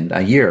spend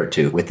a year or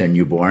two with their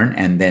newborn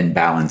and then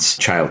balance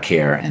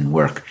childcare and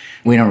work.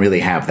 We don't really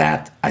have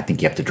that. I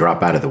think you have to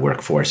drop out of the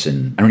workforce.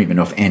 And I don't even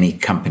know if any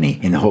company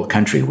in the whole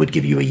country would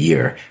give you a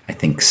year. I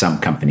think some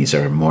companies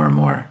are more and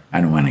more, I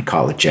don't want to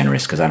call it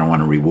generous because I don't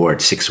want to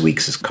reward 6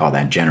 weeks as call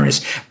that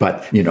generous,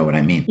 but you know what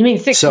I mean. You mean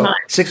 6 months?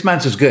 6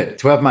 months is good.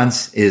 12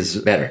 months is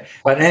better.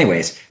 But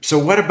anyways, so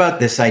what about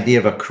this idea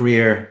of a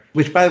career,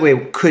 which by the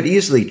way, could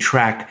easily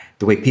track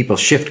the way people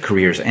shift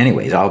careers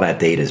anyways. All that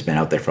data has been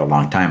out there for a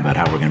long time about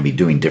how we're going to be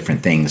doing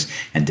different things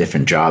and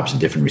different jobs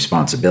and different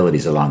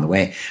responsibilities along the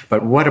way.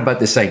 But what about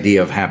this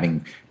idea of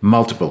having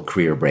multiple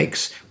career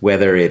breaks,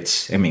 whether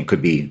it's, it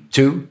could be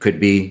 2, could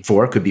be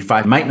 4, could be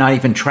 5, might not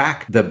even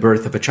track the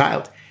birth of a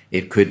child.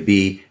 It could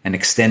be an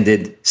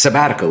extended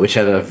sabbatical, which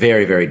has a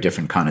very, very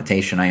different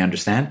connotation, I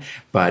understand.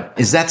 But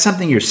is that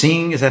something you're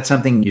seeing? Is that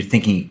something you're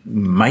thinking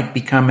might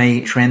become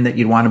a trend that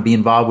you'd want to be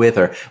involved with?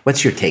 Or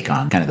what's your take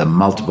on kind of the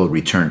multiple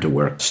return to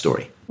work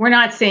story? We're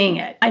not seeing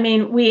it.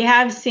 We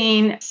have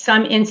seen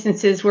some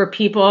instances where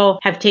people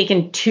have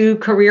taken 2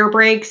 career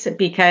breaks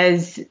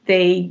because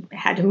they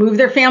had to move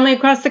their family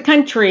across the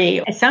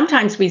country.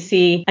 Sometimes we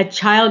see a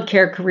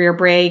childcare career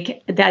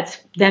break that's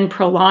then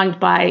prolonged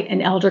by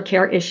an elder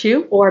care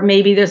issue, or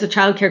maybe there's a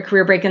childcare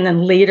career break and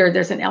then later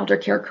there's an elder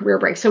care career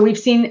break. So we've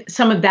seen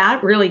some of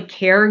that really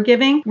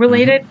caregiving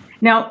related.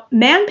 Mm-hmm. Now,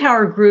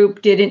 Manpower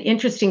Group did an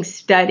interesting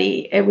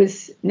study. It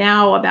was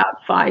now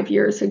about 5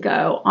 years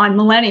ago on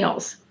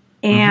millennials.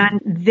 And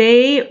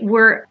they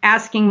were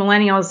asking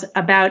millennials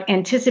about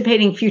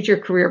anticipating future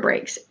career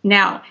breaks.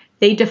 Now,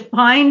 they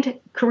defined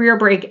career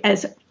break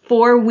as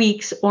 4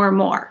 weeks or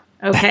more.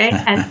 Okay.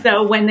 And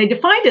so when they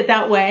defined it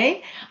that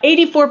way,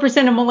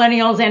 84% of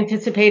millennials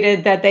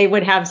anticipated that they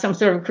would have some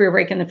sort of career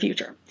break in the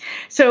future.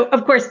 So,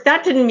 of course,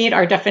 that didn't meet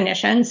our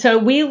definition. So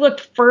we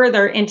looked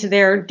further into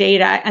their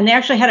data, and they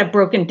actually had it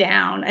broken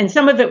down. And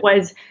some of it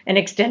was an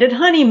extended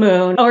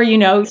honeymoon or,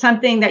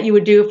 something that you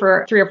would do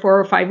for 3 or 4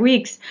 or 5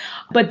 weeks.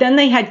 But then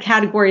they had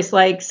categories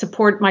like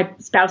support my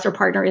spouse or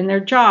partner in their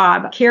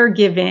job,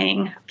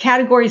 caregiving,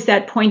 categories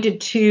that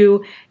pointed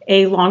to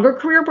a longer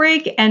career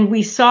break. And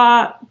we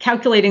saw,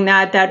 calculating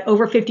that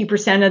over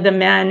 50% of the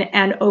men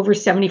and over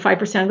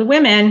 75% of the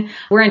women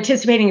were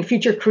anticipating a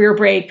future career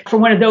break for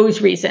one of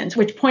those reasons,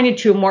 which pointed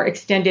to a more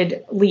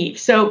extended leave.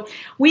 So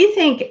we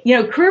think,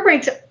 career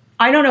breaks,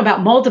 I don't know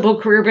about multiple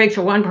career breaks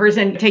or one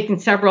person taking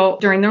several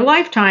during their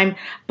lifetime,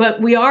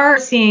 but we are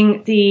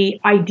seeing the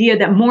idea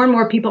that more and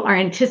more people are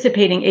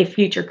anticipating a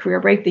future career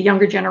break, the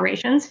younger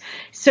generations.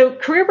 So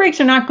career breaks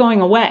are not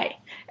going away.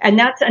 And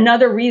that's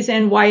another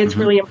reason why it's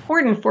really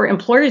important for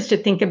employers to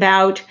think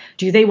about,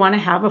 do they want to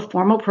have a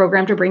formal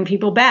program to bring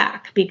people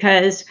back?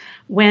 Because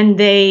when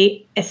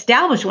they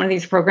establish one of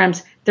these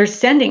programs, they're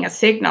sending a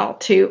signal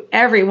to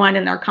everyone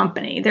in their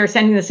company. They're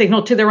sending the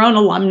signal to their own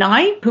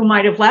alumni who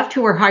might have left,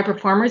 who are high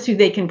performers, who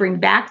they can bring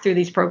back through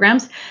these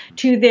programs,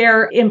 to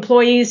their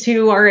employees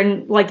who are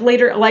in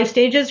later life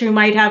stages, who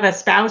might have a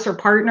spouse or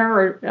partner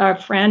or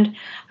a friend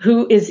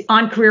who is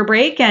on career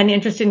break and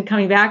interested in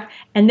coming back.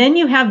 And then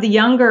you have the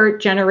younger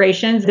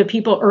generations, the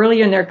people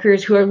earlier in their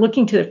careers who are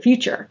looking to the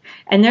future.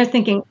 And they're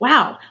thinking,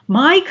 wow,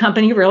 my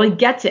company really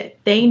gets it.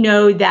 They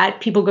know that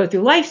people go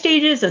through life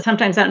stages, and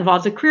sometimes that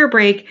involves a career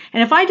break.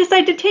 And if I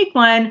decide to take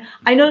one,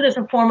 I know there's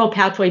a formal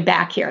pathway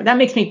back here. That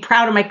makes me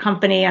proud of my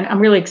company. And I'm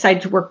really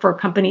excited to work for a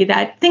company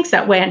that thinks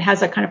that way and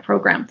has that kind of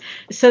program.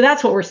 So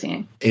that's what we're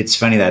seeing. It's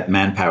funny that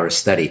Manpower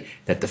study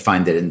that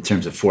defined it in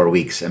terms of 4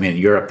 weeks. I mean, in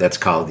Europe, that's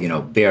called,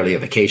 barely a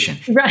vacation.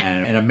 Right.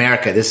 And in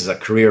America, this is a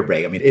career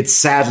break. I mean, it's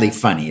sadly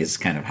funny is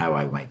kind of how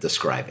I might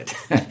describe it.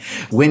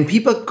 When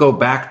people go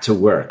back to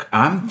work,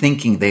 I'm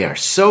thinking they are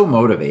so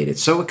motivated,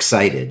 so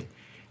excited.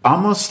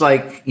 Almost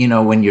like,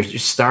 when you're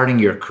starting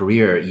your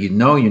career, you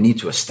need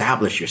to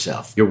establish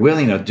yourself. You're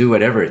willing to do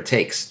whatever it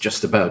takes,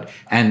 just about.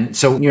 And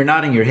so you're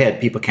nodding your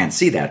head. People can't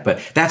see that, but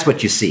that's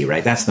what you see,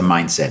 right? That's the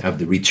mindset of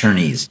the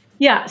returnees.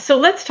 Yeah. So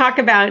let's talk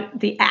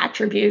about the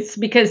attributes,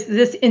 because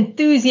this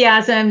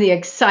enthusiasm, the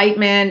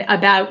excitement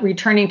about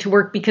returning to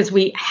work because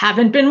we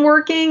haven't been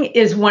working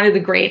is one of the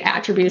great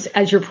attributes,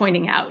 as you're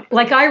pointing out.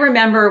 Like I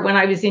remember when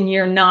I was in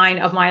year 9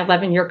 of my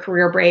 11-year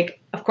career break,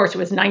 of course, it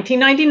was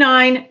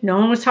 1999. No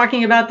one was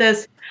talking about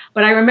this.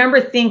 But I remember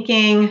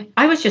thinking,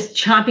 I was just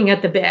chomping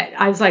at the bit.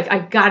 I was like, I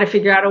got to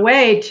figure out a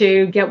way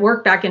to get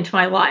work back into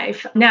my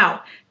life.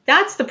 Now,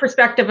 that's the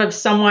perspective of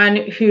someone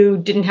who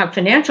didn't have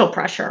financial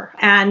pressure.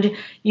 And,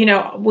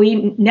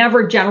 we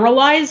never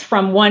generalize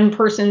from one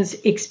person's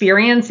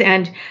experience,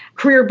 and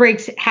career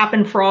breaks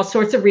happen for all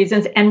sorts of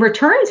reasons, and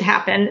returns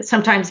happen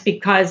sometimes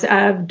because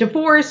of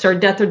divorce or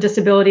death or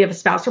disability of a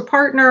spouse or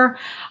partner.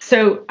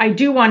 So I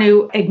do want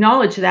to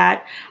acknowledge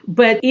that.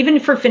 But even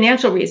for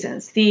financial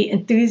reasons, the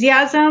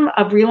enthusiasm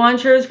of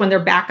relaunchers when they're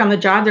back on the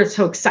job, they're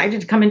so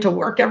excited to come into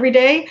work every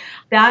day.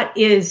 That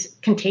is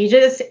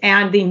contagious.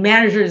 And the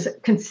managers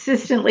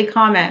consistently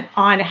comment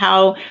on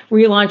how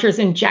relaunchers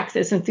inject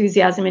this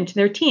enthusiasm into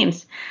their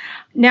teams.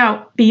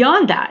 Now,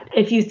 beyond that,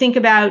 if you think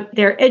about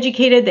they're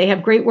educated, they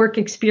have great work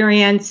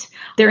experience,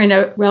 they're in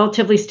a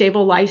relatively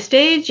stable life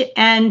stage,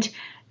 and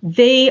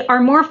they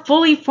are more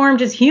fully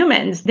formed as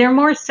humans. They're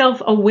more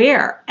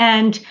self-aware.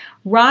 And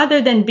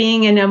rather than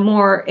being in a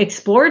more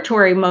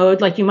exploratory mode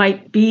like you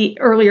might be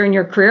earlier in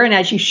your career, and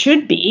as you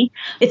should be,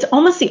 it's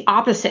almost the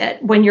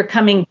opposite when you're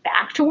coming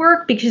back to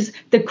work, because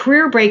the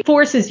career break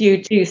forces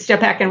you to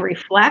step back and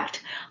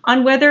reflect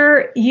on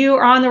whether you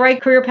are on the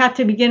right career path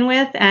to begin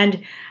with.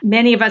 And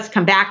many of us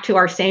come back to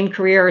our same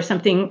career or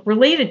something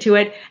related to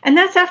it. And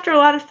that's after a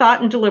lot of thought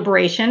and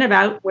deliberation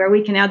about where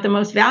we can add the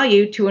most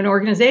value to an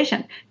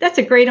organization. That's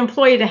a great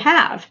employee to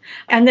have.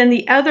 And then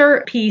the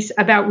other piece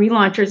about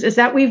relaunchers is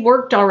that we've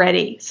worked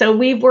already. So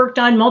we've worked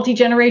on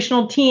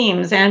multi-generational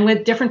teams and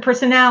with different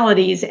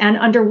personalities and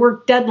under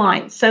work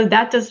deadlines. So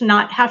that does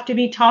not have to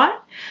be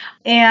taught.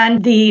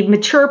 And the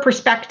mature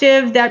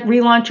perspective that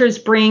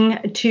relaunchers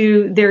bring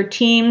to their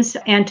teams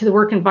and to the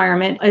work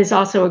environment is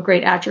also a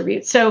great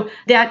attribute. So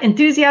that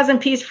enthusiasm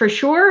piece for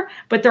sure,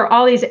 but there are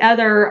all these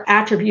other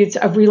attributes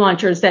of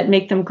relaunchers that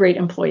make them great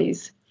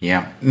employees.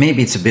 Yeah,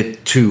 maybe it's a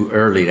bit too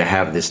early to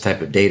have this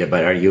type of data,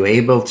 but are you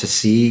able to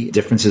see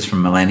differences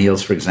from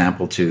millennials, for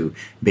example, to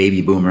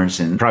baby boomers?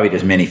 And probably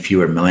there's many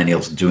fewer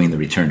millennials doing the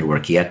return to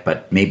work yet,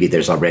 but maybe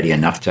there's already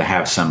enough to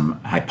have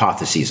some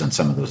hypotheses on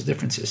some of those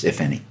differences,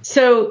 if any.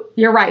 So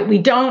you're right. We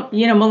don't,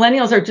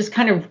 millennials are just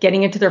kind of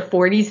getting into their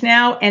 40s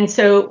now. And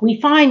so we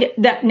find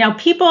that now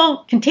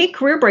people can take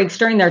career breaks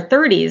during their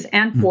 30s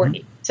and 40s.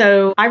 Mm-hmm.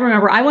 So I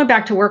remember I went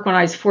back to work when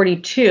I was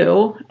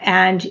 42,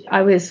 and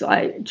I was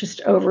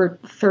just over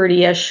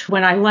 30-ish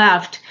when I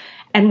left.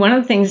 And one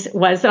of the things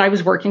was that I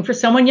was working for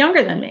someone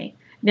younger than me.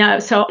 Now,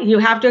 so you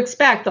have to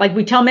expect, like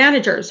we tell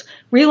managers,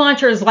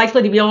 relauncher is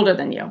likely to be older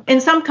than you. In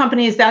some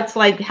companies, that's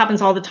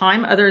happens all the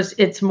time. Others,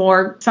 it's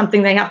more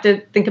something they have to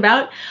think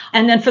about.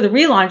 And then for the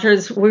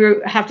relaunchers, we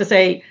have to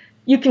say,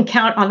 you can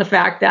count on the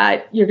fact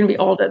that you're going to be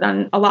older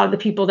than a lot of the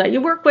people that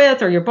you work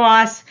with or your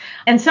boss.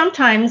 And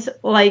sometimes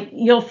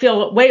you'll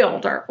feel way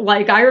older.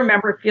 I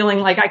remember feeling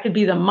like I could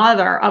be the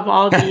mother of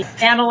all the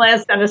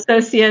analysts and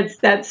associates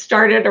that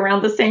started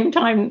around the same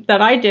time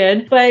that I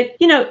did. But,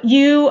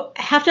 you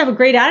have to have a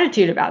great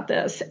attitude about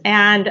this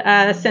and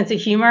a sense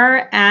of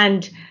humor.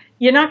 And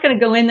you're not going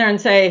to go in there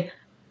and say,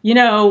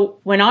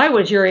 when I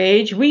was your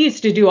age, we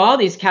used to do all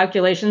these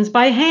calculations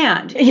by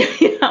hand,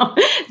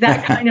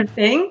 that kind of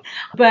thing.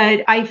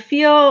 But I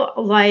feel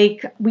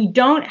like we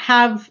don't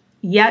have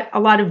yet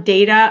a lot of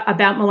data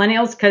about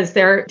millennials because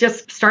they're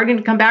just starting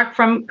to come back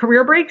from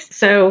career breaks.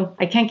 So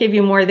I can't give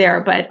you more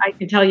there, but I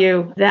can tell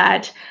you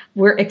that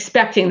we're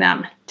expecting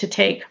them to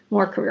take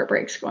more career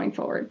breaks going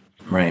forward.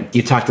 Right.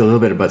 You talked a little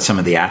bit about some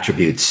of the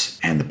attributes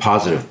and the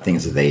positive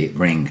things that they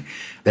bring.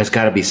 There's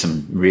got to be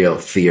some real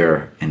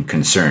fear and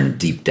concern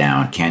deep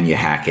down. Can you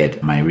hack it?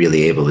 Am I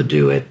really able to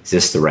do it? Is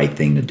this the right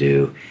thing to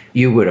do?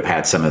 You would have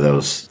had some of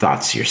those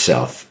thoughts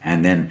yourself.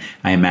 And then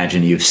I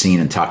imagine you've seen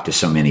and talked to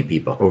so many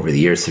people over the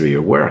years through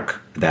your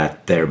work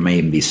that there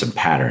may be some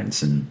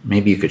patterns. And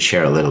maybe you could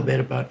share a little bit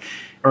about,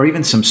 or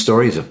even some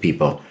stories of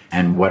people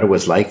and what it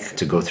was like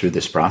to go through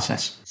this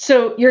process.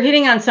 So you're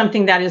hitting on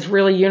something that is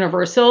really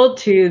universal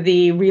to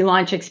the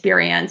relaunch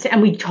experience.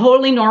 And we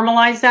totally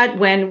normalize that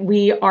when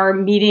we are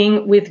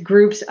meeting with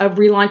groups of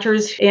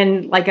relaunchers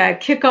in like a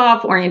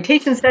kickoff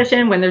orientation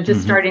session, when they're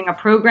just starting a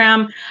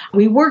program.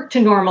 We work to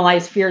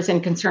normalize fears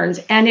and concerns.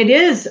 And it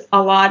is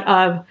a lot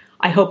of,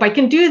 I hope I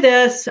can do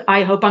this.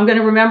 I hope I'm going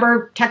to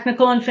remember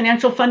technical and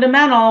financial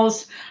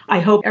fundamentals. I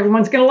hope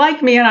everyone's going to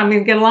like me and I'm going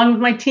to get along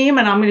with my team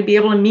and I'm going to be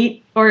able to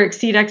meet or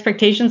exceed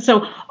expectations.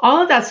 So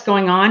all of that's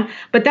going on.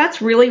 But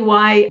that's really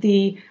why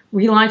the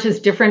relaunch is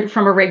different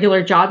from a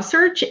regular job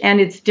search, and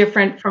it's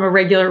different from a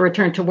regular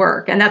return to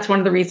work. And that's one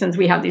of the reasons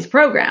we have these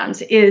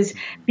programs, is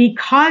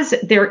because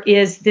there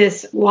is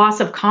this loss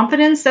of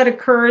confidence that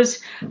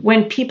occurs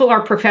when people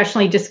are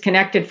professionally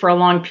disconnected for a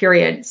long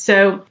period.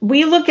 So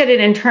we look at it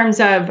in terms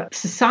of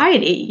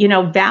society,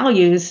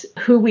 values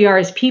who we are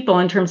as people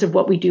in terms of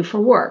what we do for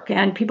work.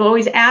 And people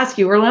always ask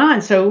you early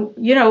on, so,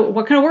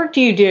 what kind of work do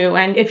you do?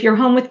 And if you're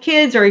home with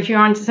kids or if you're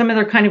on some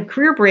other kind of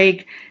career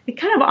break, they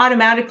kind of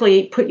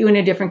automatically put you in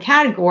a different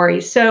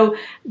category. So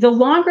the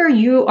longer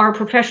you are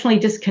professionally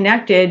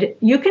disconnected,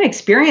 you can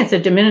experience a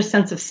diminished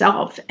sense of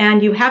self.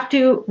 And you have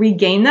to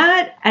regain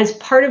that as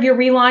part of your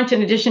relaunch,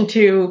 in addition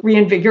to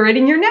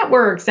reinvigorating your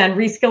networks and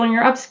reskilling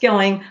or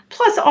upskilling,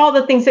 plus all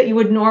the things that you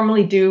would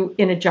normally do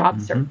in a job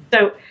search.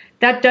 So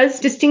that does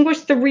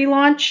distinguish the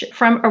relaunch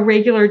from a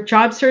regular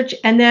job search.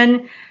 And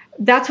then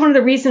that's one of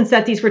the reasons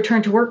that these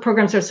return to work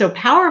programs are so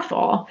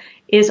powerful,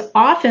 is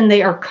often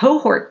they are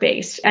cohort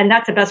based, and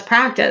that's a best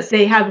practice.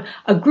 They have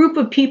a group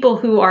of people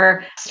who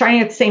are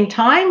starting at the same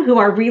time, who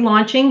are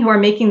relaunching, who are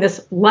making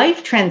this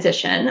life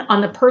transition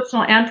on the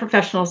personal and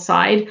professional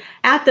side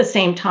at the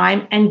same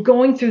time and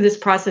going through this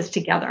process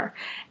together.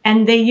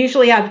 And they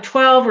usually have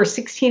 12 or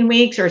 16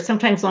 weeks or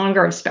sometimes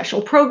longer of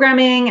special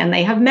programming, and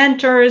they have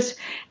mentors.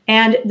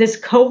 And this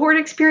cohort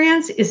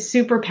experience is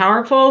super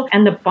powerful,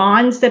 and the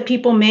bonds that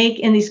people make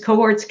in these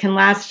cohorts can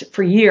last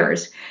for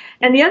years.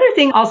 And the other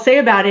thing I'll say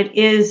about it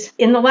is,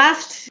 in the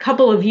last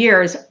couple of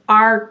years,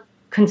 our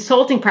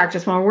consulting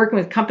practice when we're working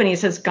with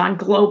companies has gone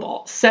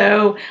global.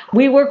 So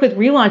we work with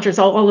relaunchers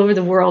all over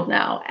the world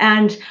now.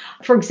 And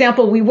for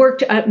example,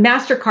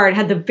 MasterCard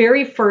had the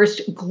very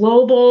first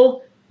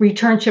global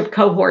returnship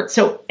cohort.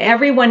 So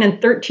everyone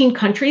in 13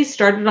 countries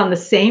started on the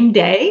same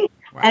day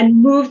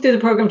and moved through the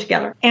program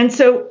together. And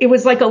so it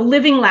was like a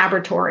living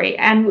laboratory.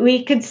 And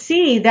we could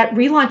see that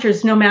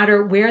relaunchers, no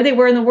matter where they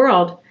were in the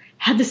world,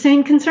 had the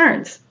same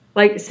concerns.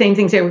 Like the same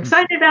things they were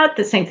excited about,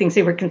 the same things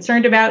they were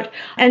concerned about.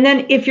 And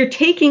then if you're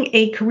taking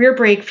a career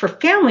break for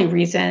family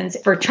reasons,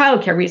 for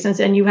childcare reasons,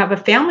 and you have a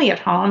family at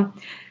home,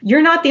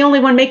 you're not the only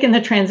one making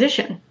the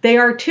transition. They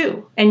are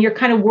too. And you're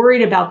kind of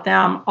worried about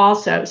them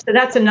also. So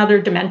that's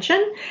another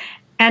dimension.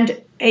 And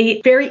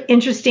a very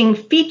interesting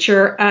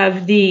feature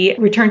of the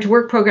return to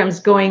work programs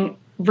going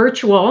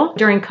virtual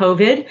during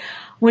COVID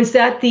was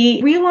that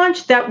the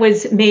relaunch that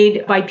was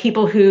made by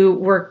people who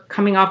were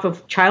coming off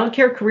of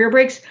childcare career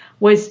breaks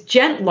was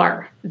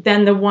gentler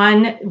than the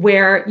one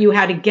where you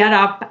had to get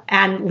up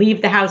and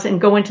leave the house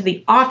and go into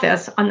the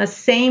office on the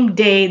same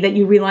day that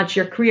you relaunch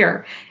your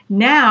career.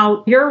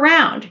 Now you're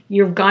around.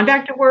 You've gone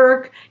back to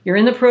work. You're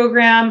in the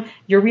program.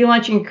 You're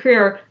relaunching your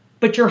career,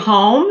 but you're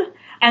home.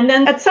 And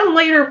then at some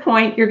later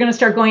point, you're going to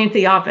start going into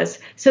the office.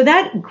 So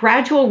that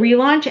gradual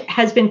relaunch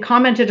has been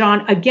commented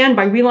on, again,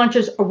 by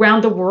relaunchers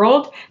around the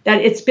world,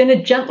 that it's been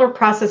a gentler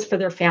process for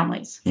their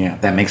families. Yeah,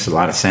 that makes a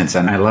lot of sense.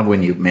 And I love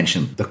when you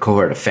mentioned the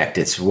cohort effect.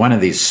 It's one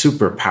of these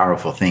super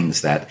powerful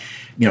things that,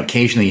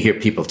 occasionally you hear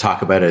people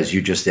talk about it, as you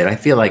just did. I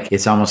feel like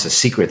it's almost a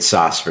secret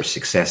sauce for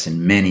success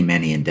in many,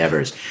 many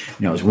endeavors.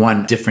 As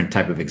one different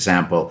type of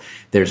example,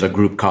 there's a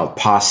group called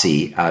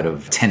Posse out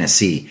of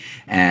Tennessee,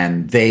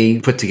 and they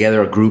put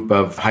together a group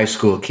of high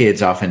school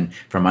kids, often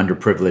from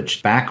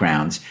underprivileged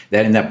backgrounds,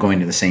 that end up going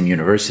to the same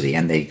university,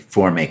 and they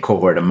form a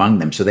cohort among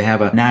them. So they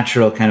have a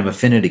natural kind of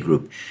affinity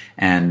group.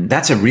 And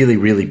that's a really,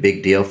 really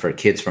big deal for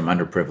kids from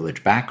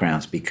underprivileged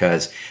backgrounds,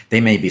 because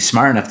they may be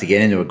smart enough to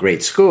get into a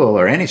great school,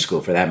 or any school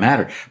for that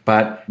matter.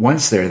 But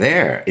once they're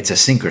there, it's a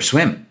sink or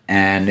swim.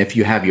 And if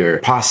you have your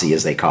posse,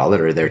 as they call it,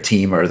 or their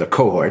team or the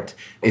cohort,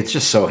 it's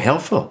just so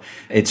helpful.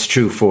 It's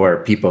true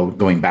for people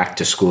going back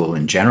to school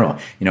in general.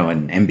 In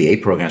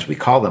MBA programs, we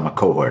call them a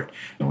cohort.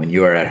 When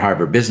you were at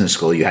Harvard Business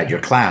School, you had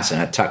your class,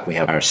 and at Tuck, we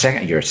have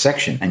your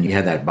section, and you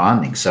had that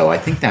bonding. So I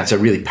think that's a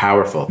really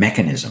powerful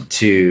mechanism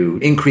to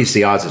increase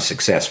the odds of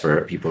success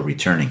for people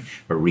returning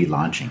or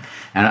relaunching.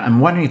 And I'm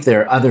wondering if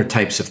there are other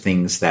types of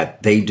things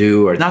that they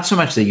do, or not so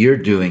much that you're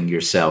doing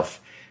yourself,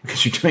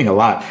 because you're doing a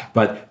lot,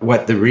 but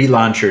what the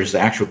relaunchers, the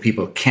actual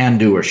people, can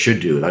do or should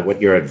do, like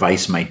what your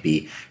advice might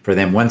be for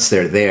them once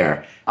they're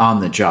there on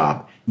the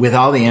job. With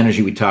all the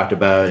energy we talked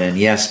about, and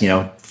yes,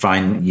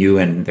 find you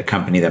and the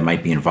company that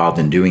might be involved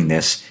in doing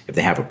this, if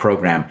they have a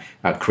program,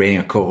 creating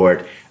a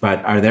cohort.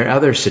 But are there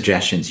other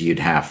suggestions you'd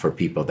have for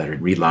people that are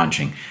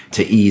relaunching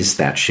to ease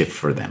that shift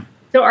for them?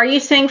 So are you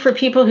saying for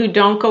people who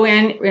don't go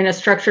in a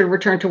structured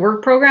return to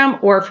work program,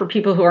 or for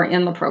people who are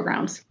in the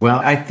programs? Well,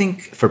 I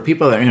think for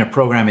people that are in a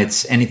program,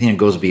 it's anything that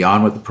goes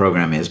beyond what the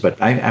program is.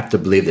 But I have to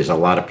believe there's a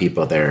lot of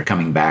people that are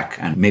coming back,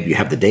 and maybe you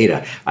have the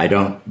data. I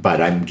don't,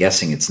 but I'm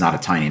guessing it's not a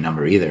tiny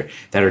number either,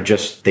 that are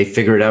just, they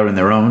figure it out on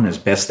their own as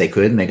best they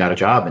could, and they got a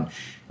job. And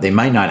they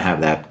might not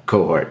have that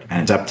cohort,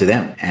 and it's up to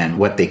them and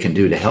what they can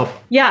do to help.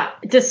 Yeah,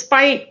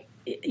 despite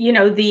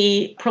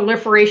the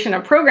proliferation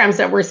of programs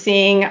that we're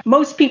seeing,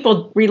 most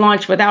people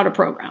relaunch without a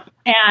program.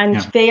 And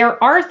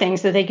there are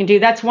things that they can do.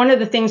 That's one of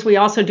the things we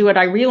also do at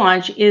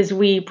iRelaunch is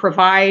we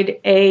provide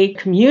a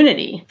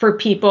community for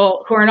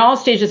people who are in all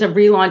stages of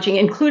relaunching,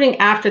 including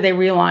after they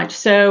relaunch.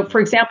 So, for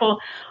example,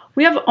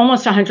 we have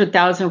almost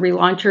 100,000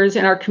 relaunchers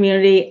in our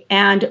community,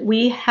 and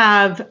we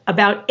have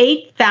about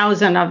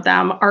 8,000 of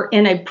them are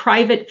in a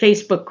private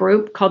Facebook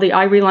group called the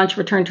iRelaunch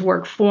Return to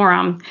Work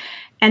Forum.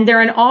 And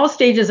they're in all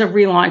stages of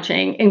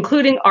relaunching,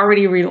 including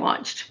already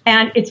relaunched.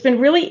 And it's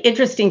been really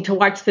interesting to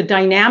watch the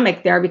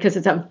dynamic there because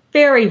it's a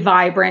very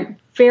vibrant,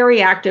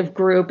 very active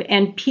group,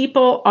 and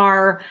people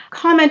are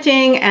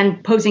commenting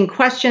and posing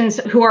questions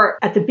who are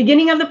at the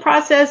beginning of the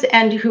process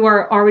and who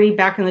are already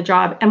back in the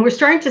job. And we're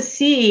starting to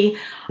see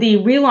the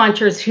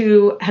relaunchers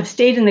who have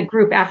stayed in the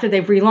group after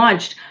they've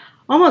relaunched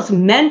almost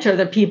mentor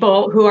the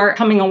people who are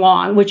coming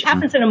along, which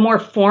happens in a more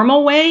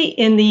formal way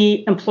in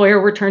the employer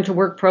return to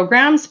work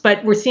programs,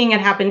 but we're seeing it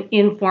happen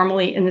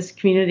informally in this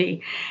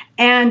community.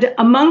 And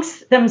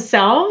amongst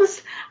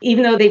themselves,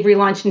 even though they've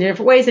relaunched in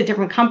different ways at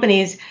different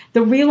companies,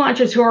 the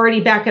relaunchers who are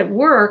already back at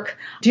work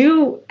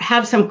do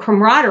have some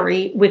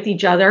camaraderie with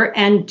each other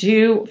and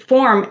do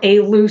form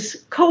a loose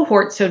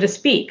cohort, so to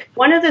speak.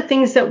 One of the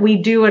things that we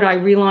do at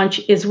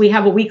iRelaunch is we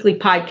have a weekly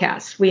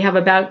podcast. We have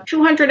about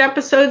 200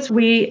 episodes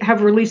we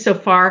have released so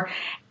far.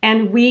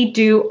 And we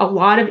do a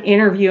lot of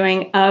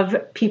interviewing of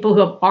people who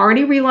have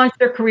already relaunched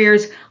their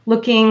careers,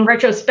 looking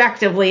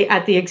retrospectively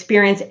at the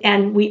experience.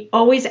 And we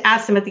always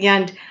ask them at the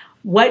end,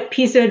 what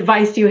piece of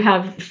advice do you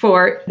have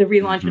for the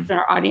relaunchers in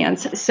our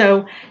audience?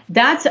 So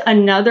that's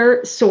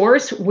another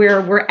source where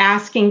we're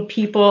asking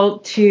people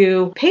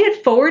to pay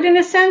it forward in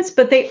a sense,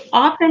 but they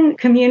often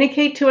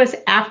communicate to us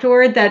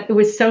afterward that it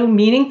was so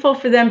meaningful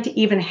for them to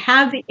even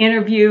have the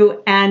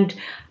interview and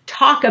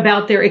talk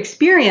about their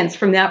experience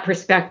from that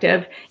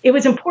perspective. It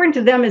was important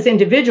to them as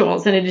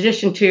individuals in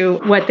addition to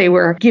what they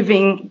were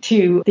giving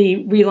to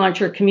the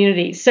relauncher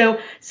community. So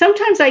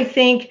sometimes I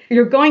think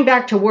you're going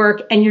back to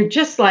work and you're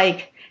just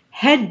like,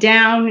 head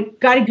down,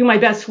 got to do my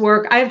best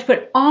work. I have to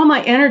put all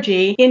my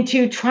energy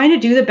into trying to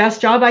do the best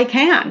job I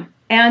can.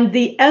 And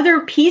the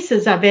other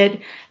pieces of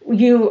it,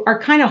 you are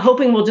kind of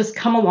hoping will just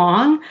come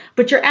along,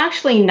 but you're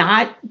actually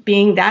not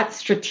being that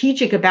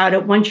strategic about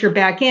it once you're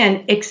back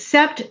in,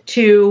 except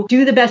to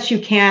do the best you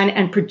can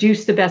and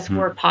produce the best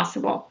work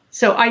possible.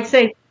 So I'd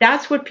say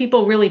that's what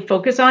people really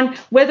focus on,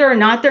 whether or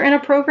not they're in a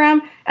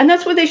program. And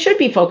that's what they should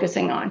be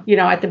focusing on,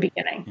 at the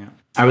beginning. Yeah.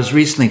 I was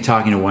recently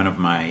talking to one of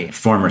my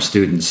former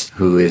students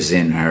who is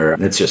in her,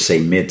 let's just say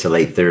mid to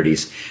late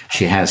 30s.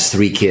 She has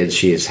 3 kids.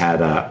 She has had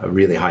a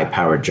really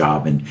high-powered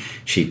job. And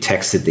she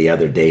texted the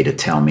other day to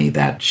tell me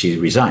that she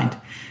resigned.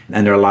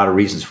 And there are a lot of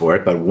reasons for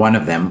it. But one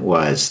of them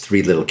was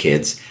 3 little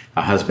kids,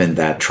 a husband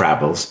that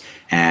travels.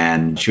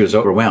 And she was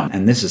overwhelmed.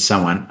 And this is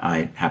someone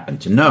I happen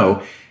to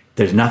know.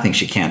 There's nothing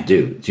she can't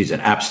do. She's an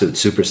absolute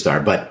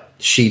superstar. But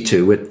she,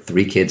 too, with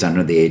 3 kids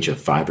under the age of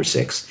 5 or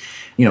 6,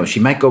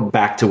 she might go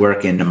back to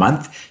work in a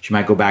month. She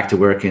might go back to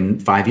work in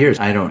 5 years.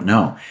 I don't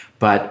know.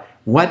 But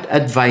what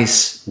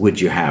advice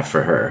would you have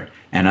for her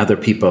and other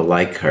people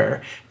like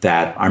her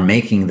that are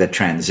making the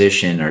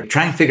transition or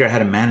trying to figure out how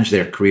to manage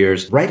their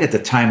careers right at the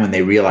time when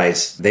they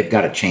realize they've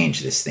got to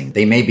change this thing?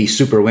 They may be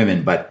super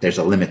women, but there's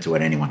a limit to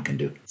what anyone can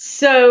do.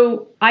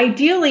 So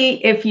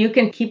ideally, if you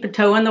can keep a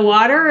toe in the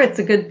water, it's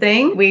a good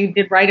thing. We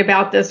did write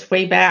about this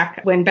way back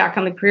when Back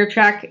on the Career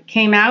Track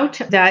came out,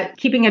 that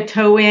keeping a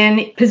toe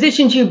in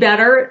positions you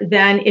better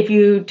than if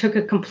you took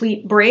a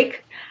complete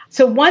break.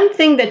 So one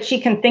thing that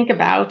she can think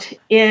about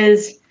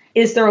is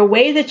there a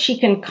way that she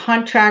can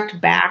contract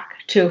back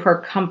to her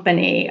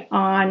company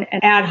on an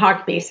ad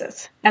hoc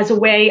basis as a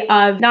way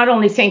of not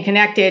only staying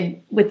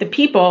connected with the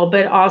people,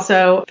 but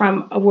also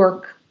from a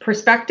work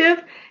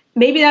perspective?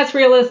 Maybe that's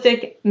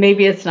realistic,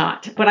 maybe it's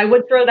not. But I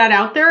would throw that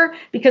out there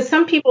because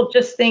some people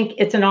just think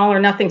it's an all or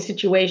nothing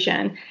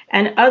situation.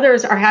 And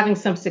others are having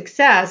some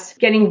success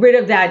getting rid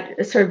of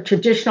that sort of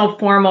traditional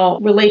formal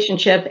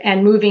relationship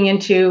and moving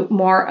into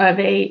more of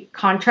a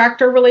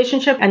contractor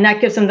relationship. And that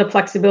gives them the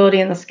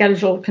flexibility and the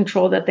schedule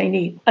control that they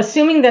need.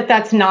 Assuming that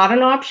that's not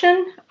an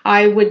option,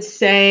 I would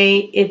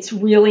say it's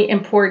really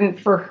important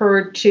for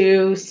her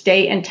to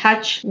stay in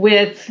touch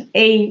with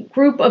a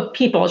group of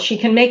people. She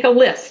can make a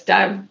list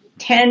of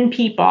 10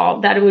 people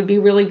that it would be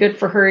really good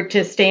for her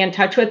to stay in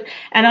touch with.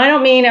 And I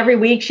don't mean every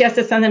week she has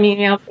to send them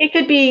emails. It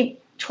could be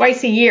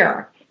twice a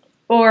year,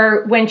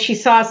 or when she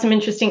saw some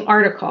interesting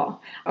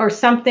article or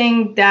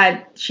something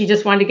that she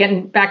just wanted to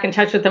get back in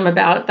touch with them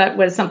about that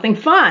was something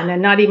fun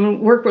and not even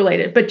work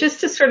related, but just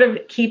to sort of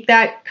keep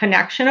that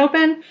connection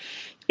open.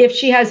 if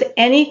she has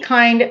any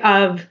kind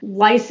of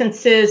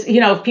licenses,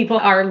 if people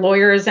are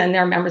lawyers and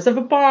they're members of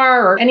a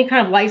bar or any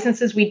kind of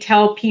licenses, we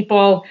tell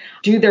people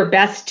do their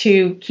best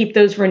to keep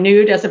those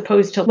renewed as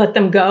opposed to let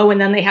them go and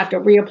then they have to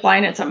reapply,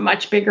 and it's a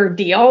much bigger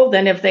deal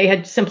than if they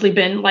had simply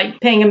been like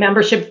paying a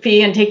membership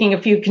fee and taking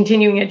a few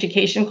continuing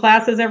education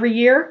classes every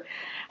year.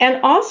 And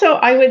also,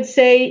 I would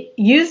say,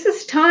 use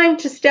this time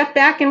to step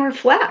back and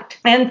reflect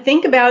and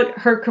think about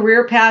her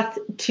career path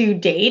to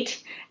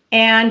date.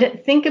 And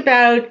think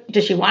about,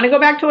 does she want to go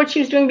back to what she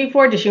was doing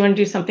before? Does she want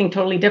to do something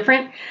totally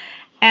different?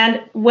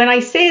 And when I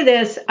say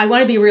this, I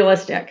want to be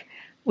realistic.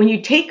 When you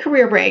take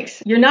career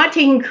breaks, you're not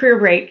taking a career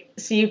break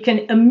so you can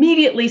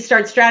immediately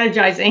start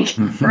strategizing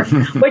for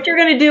what you're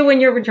going to do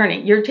when you're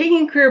returning. You're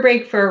taking a career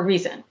break for a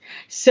reason.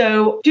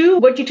 So do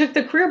what you took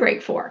the career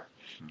break for.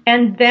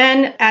 And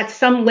then at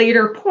some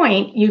later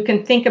point, you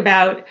can think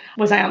about,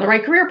 was I on the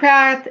right career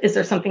path? Is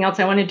there something else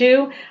I want to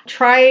do?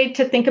 Try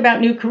to think about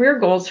new career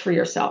goals for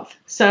yourself.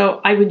 So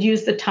I would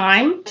use the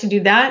time to do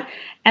that.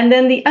 And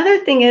then the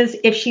other thing is,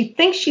 if she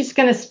thinks she's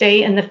going to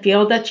stay in the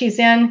field that she's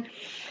in,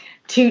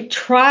 to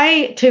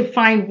try to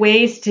find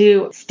ways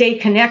to stay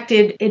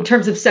connected in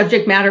terms of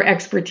subject matter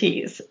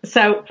expertise.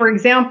 So, for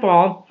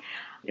example,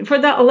 for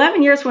the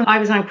 11 years when I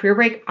was on career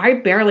break, I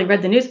barely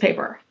read the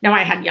newspaper. Now,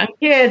 I had young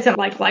kids and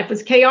life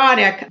was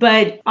chaotic,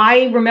 but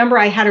I remember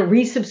I had to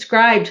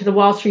resubscribe to the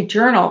Wall Street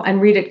Journal and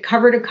read it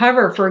cover to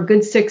cover for a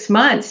good 6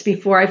 months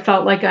before I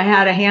felt like I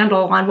had a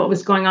handle on what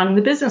was going on in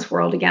the business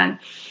world again.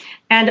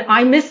 And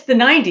I missed the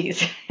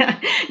 90s,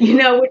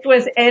 which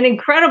was an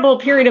incredible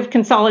period of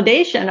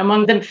consolidation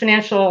among the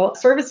financial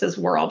services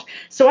world.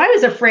 So I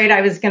was afraid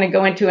I was going to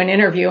go into an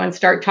interview and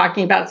start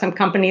talking about some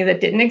company that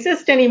didn't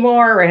exist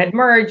anymore or had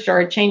merged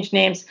or had changed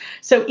names.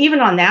 So even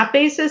on that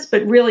basis,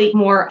 but really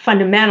more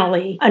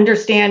fundamentally,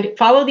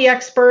 follow the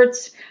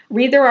experts,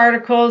 read their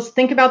articles,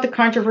 think about the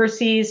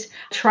controversies,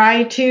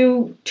 try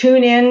to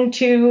tune in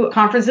to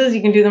conferences.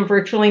 You can do them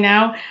virtually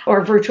now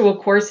or virtual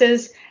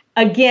courses.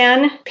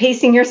 Again,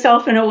 pacing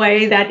yourself in a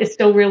way that is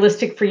still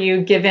realistic for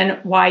you, given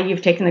why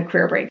you've taken the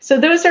career break. So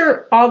those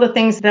are all the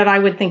things that I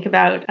would think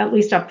about, at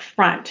least up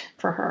front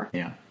for her.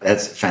 Yeah,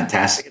 that's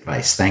fantastic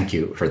advice. Thank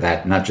you for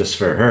that. Not just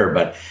for her,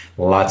 but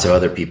lots of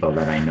other people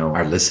that I know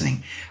are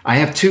listening. I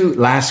have two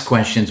last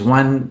questions,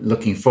 one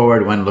looking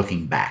forward, one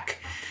looking back.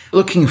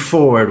 Looking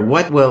forward,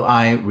 what will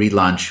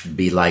Relaunch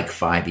be like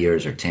 5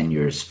 years or 10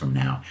 years from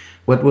now?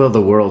 What will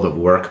the world of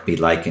work be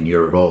like in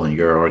your role in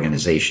your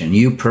organization,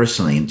 you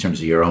personally, in terms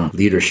of your own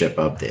leadership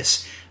of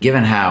this?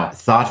 Given how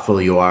thoughtful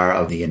you are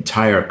of the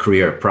entire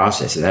career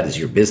process, that is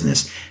your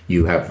business,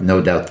 you have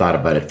no doubt thought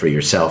about it for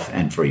yourself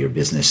and for your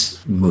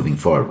business moving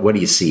forward. What do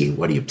you see?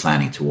 What are you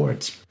planning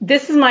towards?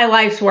 This is my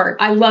life's work.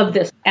 I love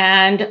this.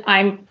 And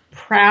I'm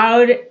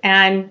proud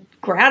and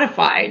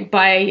gratified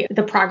by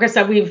the progress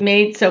that we've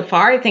made so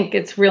far. I think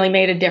it's really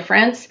made a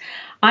difference.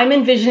 I'm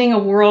envisioning a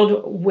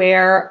world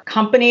where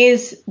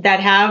companies that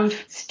have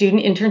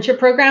student internship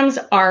programs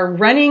are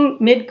running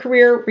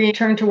mid-career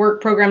return to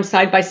work programs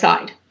side by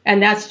side.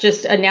 And that's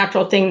just a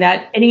natural thing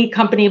that any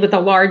company with a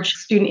large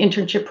student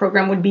internship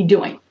program would be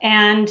doing.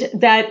 And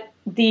that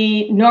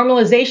the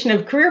normalization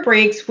of career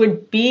breaks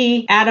would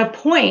be at a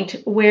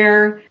point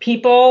where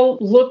people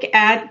look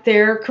at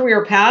their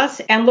career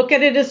paths and look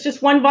at it as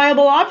just one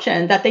viable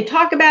option that they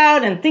talk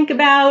about and think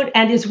about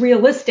and is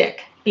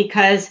realistic,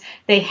 because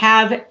they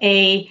have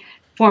a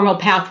formal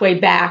pathway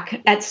back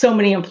at so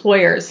many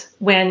employers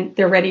when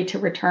they're ready to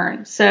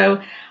return.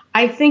 So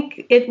I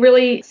think it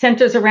really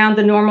centers around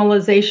the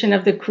normalization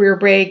of the career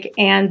break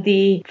and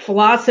the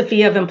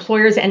philosophy of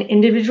employers and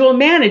individual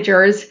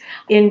managers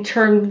in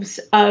terms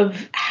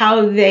of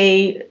how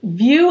they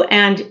view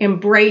and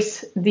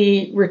embrace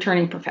the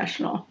returning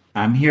professional.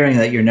 I'm hearing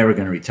that you're never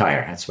going to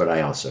retire. That's what I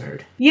also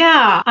heard.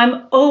 Yeah,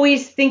 I'm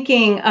always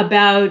thinking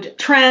about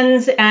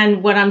trends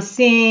and what I'm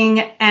seeing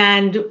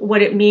and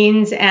what it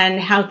means and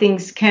how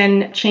things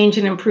can change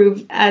and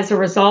improve as a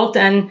result.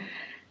 And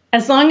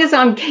as long as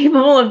I'm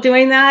capable of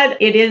doing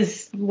that, it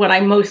is what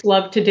I most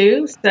love to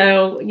do.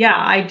 So yeah,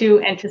 I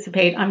do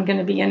anticipate I'm going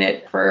to be in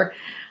it for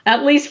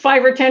at least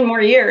 5 or 10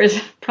 more years,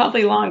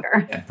 probably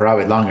longer. Yeah,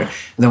 probably longer.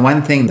 The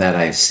one thing that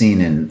I've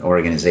seen in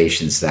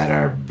organizations that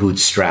are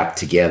bootstrapped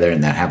together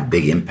and that have a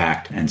big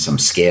impact and some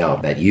scale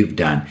that you've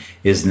done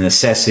is the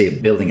necessity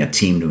of building a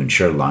team to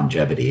ensure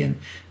longevity. And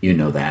you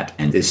know that.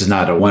 And this is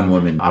not a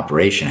one-woman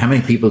operation. How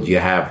many people do you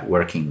have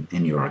working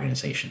in your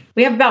organization?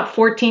 We have about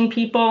 14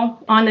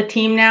 people on the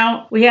team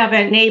now. We have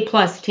an A+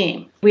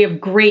 team. We have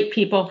great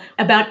people.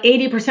 About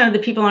 80% of the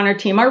people on our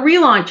team are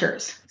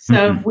relaunchers.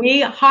 So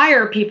we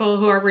hire people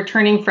who are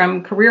returning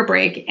from career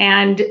break,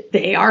 and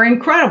they are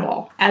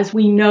incredible, as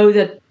we know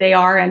that they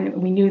are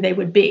and we knew they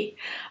would be.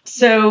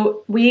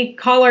 So we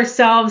call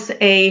ourselves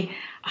a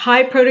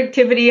high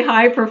productivity,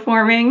 high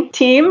performing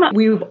team.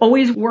 We've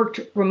always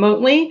worked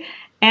remotely,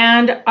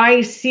 and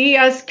I see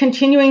us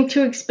continuing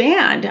to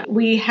expand.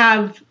 We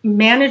have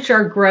managed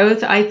our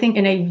growth, I think,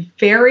 in a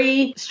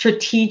very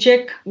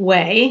strategic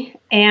way.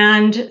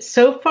 And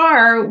so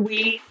far,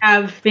 we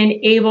have been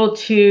able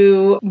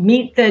to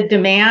meet the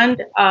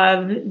demand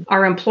of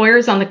our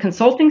employers on the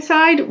consulting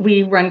side.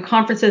 We run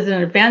conferences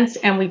and events,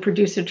 and we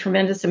produce a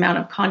tremendous amount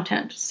of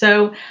content.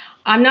 So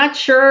I'm not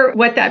sure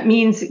what that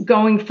means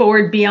going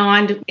forward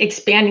beyond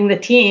expanding the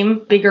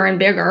team bigger and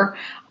bigger.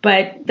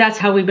 But that's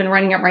how we've been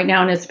running it right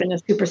now, and it's been a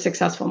super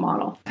successful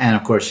model. And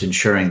of course,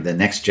 ensuring the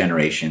next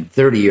generation,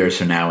 30 years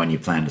from now when you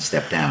plan to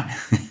step down.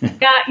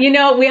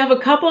 Yeah, we have a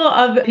couple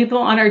of people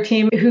on our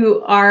team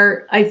who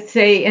are, I'd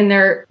say, in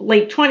their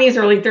late 20s,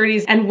 early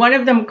 30s, and one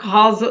of them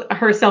calls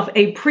herself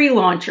a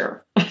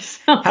pre-launcher.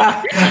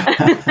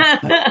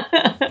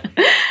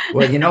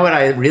 Well, you know what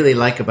I really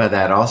like about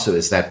that also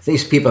is that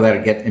these people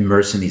that get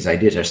immersed in these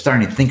ideas are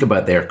starting to think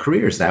about their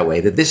careers that way,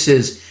 that this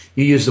is,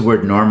 you use the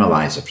word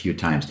normalize a few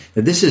times,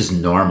 that this is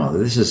normal, that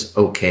this is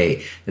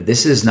okay, that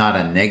this is not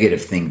a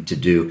negative thing to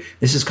do.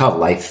 This is called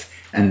life.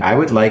 And I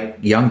would like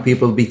young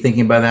people to be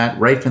thinking about that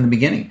right from the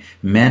beginning,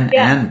 men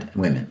and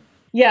women.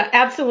 Yeah,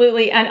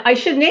 absolutely. And I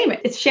should name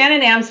it. It's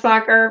Shannon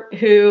Amsbacher,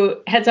 who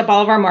heads up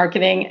all of our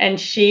marketing, and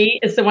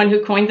she is the one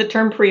who coined the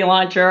term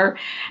pre-launcher.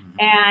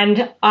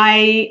 And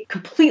I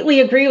completely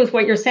agree with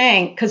what you're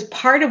saying, because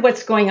part of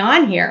what's going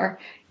on here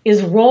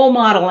is role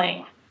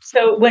modeling.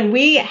 So when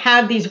we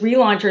have these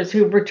relaunchers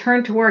who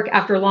return to work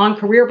after long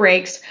career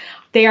breaks,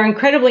 they are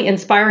incredibly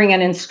inspiring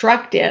and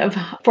instructive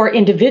for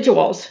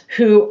individuals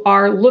who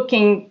are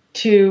looking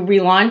to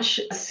relaunch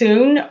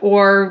soon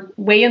or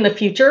way in the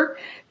future.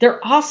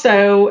 They're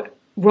also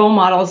role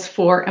models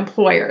for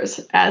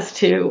employers as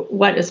to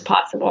what is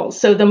possible.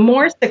 So the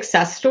more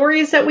success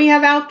stories that we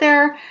have out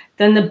there,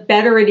 then the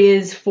better it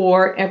is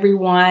for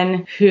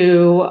everyone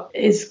who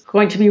is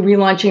going to be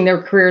relaunching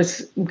their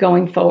careers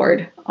going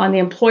forward on the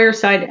employer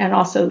side and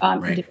also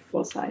on the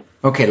individual side.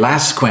 Okay,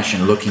 last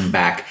question, looking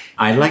back.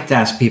 I like to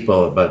ask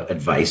people about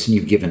advice, and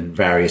you've given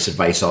various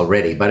advice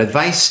already, but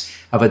advice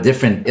of a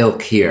different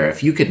ilk here.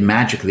 If you could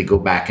magically go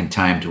back in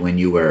time to when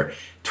you were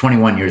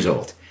 21 years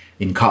old,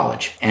 in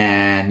college,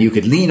 and you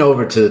could lean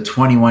over to the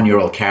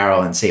 21-year-old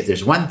Carol and say, if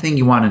there's one thing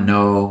you want to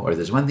know, or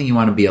there's one thing you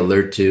want to be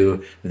alert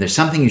to, or there's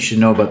something you should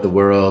know about the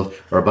world,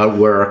 or about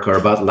work, or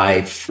about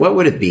life, what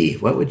would it be?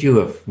 What would you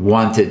have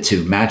wanted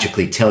to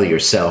magically tell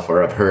yourself, or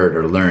have heard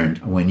or learned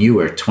when you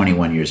were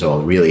 21 years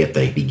old, really at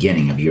the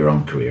beginning of your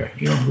own career,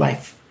 your own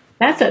life?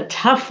 That's a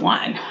tough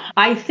one.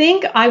 I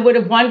think I would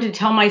have wanted to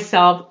tell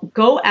myself,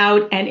 go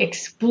out and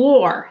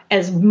explore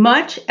as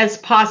much as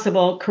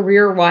possible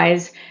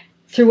career-wise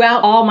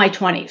throughout all my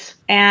 20s.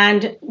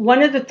 And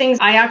one of the things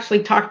I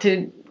actually talk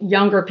to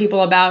younger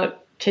people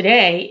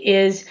today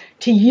is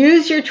to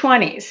use your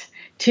 20s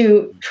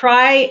to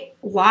try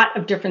a lot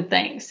of different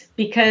things,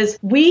 because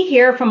we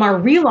hear from our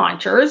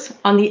relaunchers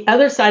on the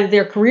other side of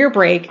their career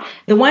break,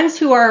 the ones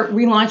who are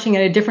relaunching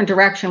in a different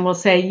direction will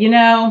say,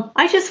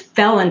 I just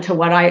fell into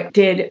what I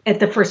did at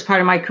the first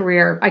part of my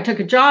career. I took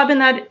a job in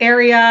that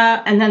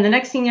area, and then the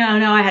next thing you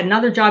know, I had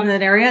another job in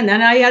that area, and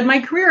then I had my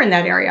career in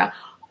that area.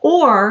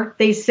 Or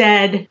they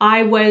said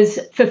I was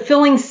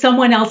fulfilling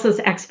someone else's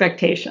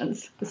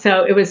expectations.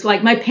 So it was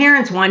like my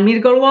parents wanted me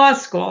to go to law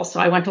school. So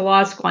I went to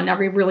law school. I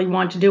never really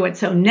wanted to do it.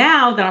 So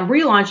now that I'm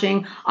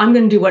relaunching, I'm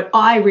going to do what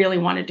I really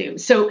want to do.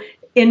 So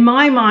in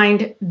my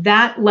mind,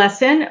 that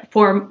lesson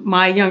for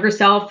my younger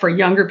self, for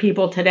younger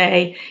people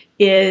today,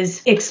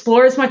 is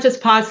explore as much as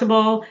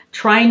possible.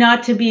 Try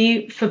not to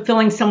be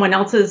fulfilling someone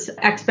else's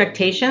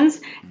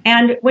expectations.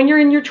 And when you're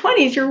in your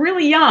 20s, you're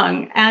really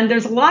young and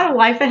there's a lot of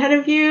life ahead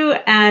of you.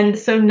 And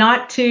so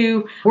not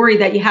to worry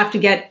that you have to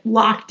get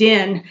locked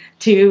in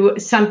to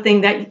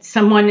something that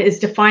someone is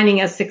defining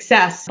as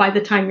success by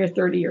the time you're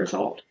 30 years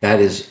old.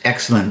 That is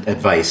excellent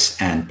advice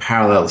and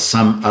parallels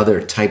some other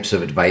types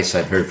of advice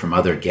I've heard from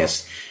other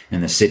guests in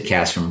the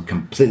Sidcast from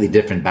completely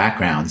different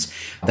backgrounds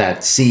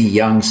that see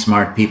young,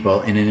 smart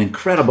people in an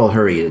incredible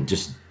hurry to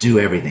just do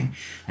everything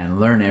and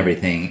learn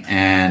everything.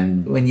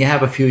 And when you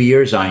have a few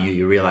years on you,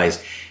 you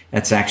realize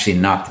that's actually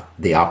not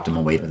the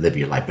optimal way to live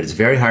your life. But it's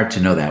very hard to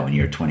know that when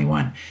you're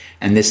 21.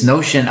 And this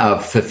notion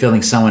of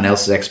fulfilling someone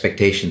else's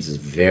expectations is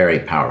very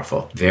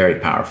powerful, very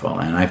powerful.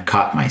 And I've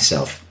caught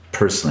myself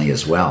personally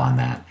as well on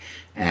that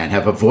and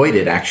have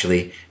avoided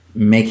actually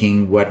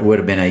making what would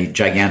have been a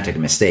gigantic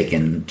mistake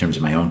in terms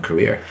of my own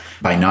career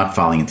by not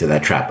falling into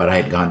that trap. But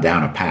I had gone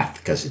down a path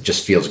because it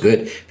just feels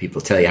good. People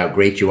tell you how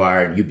great you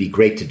are and you'd be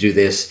great to do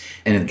this,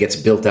 and it gets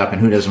built up,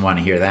 and who doesn't want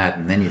to hear that?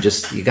 And then you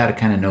got to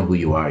kind of know who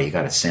you are. You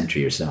got to center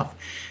yourself.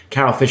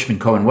 Carol Fishman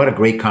Cohen, what a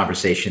great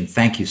conversation.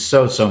 Thank you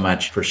so, so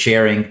much for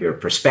sharing your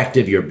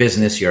perspective, your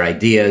business, your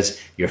ideas,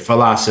 your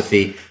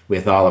philosophy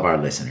with all of our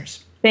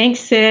listeners.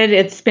 Thanks, Sid.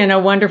 It's been a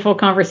wonderful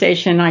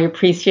conversation. I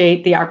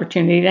appreciate the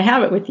opportunity to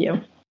have it with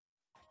you.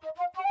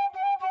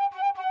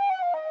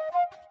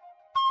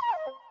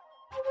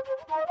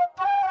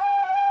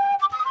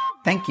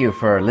 Thank you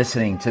for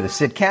listening to the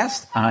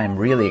Sidcast. I'm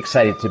really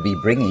excited to be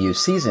bringing you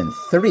season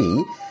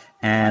 3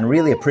 and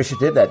really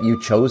appreciative that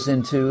you've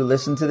chosen to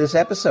listen to this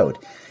episode.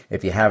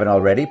 If you haven't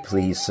already,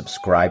 please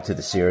subscribe to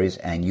the series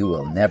and you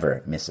will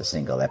never miss a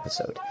single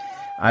episode.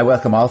 I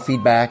welcome all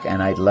feedback,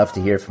 and I'd love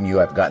to hear from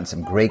you. I've gotten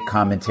some great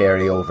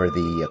commentary over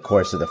the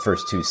course of the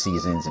first 2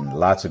 seasons and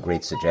lots of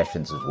great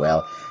suggestions as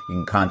well. You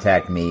can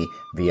contact me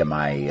via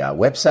my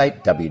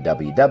website,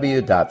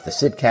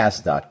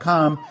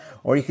 www.thesidcast.com,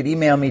 or you could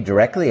email me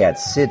directly at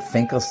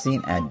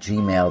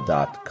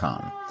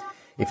sidfinkelstein@gmail.com.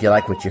 If you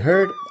like what you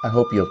heard, I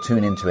hope you'll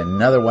tune into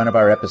another one of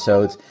our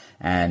episodes,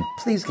 and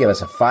please give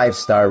us a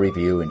 5-star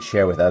review and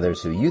share with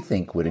others who you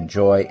think would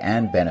enjoy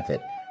and benefit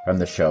from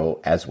the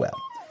show as well.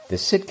 The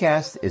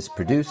Sidcast is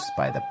produced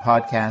by the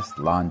Podcast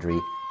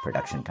Laundry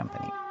Production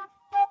Company.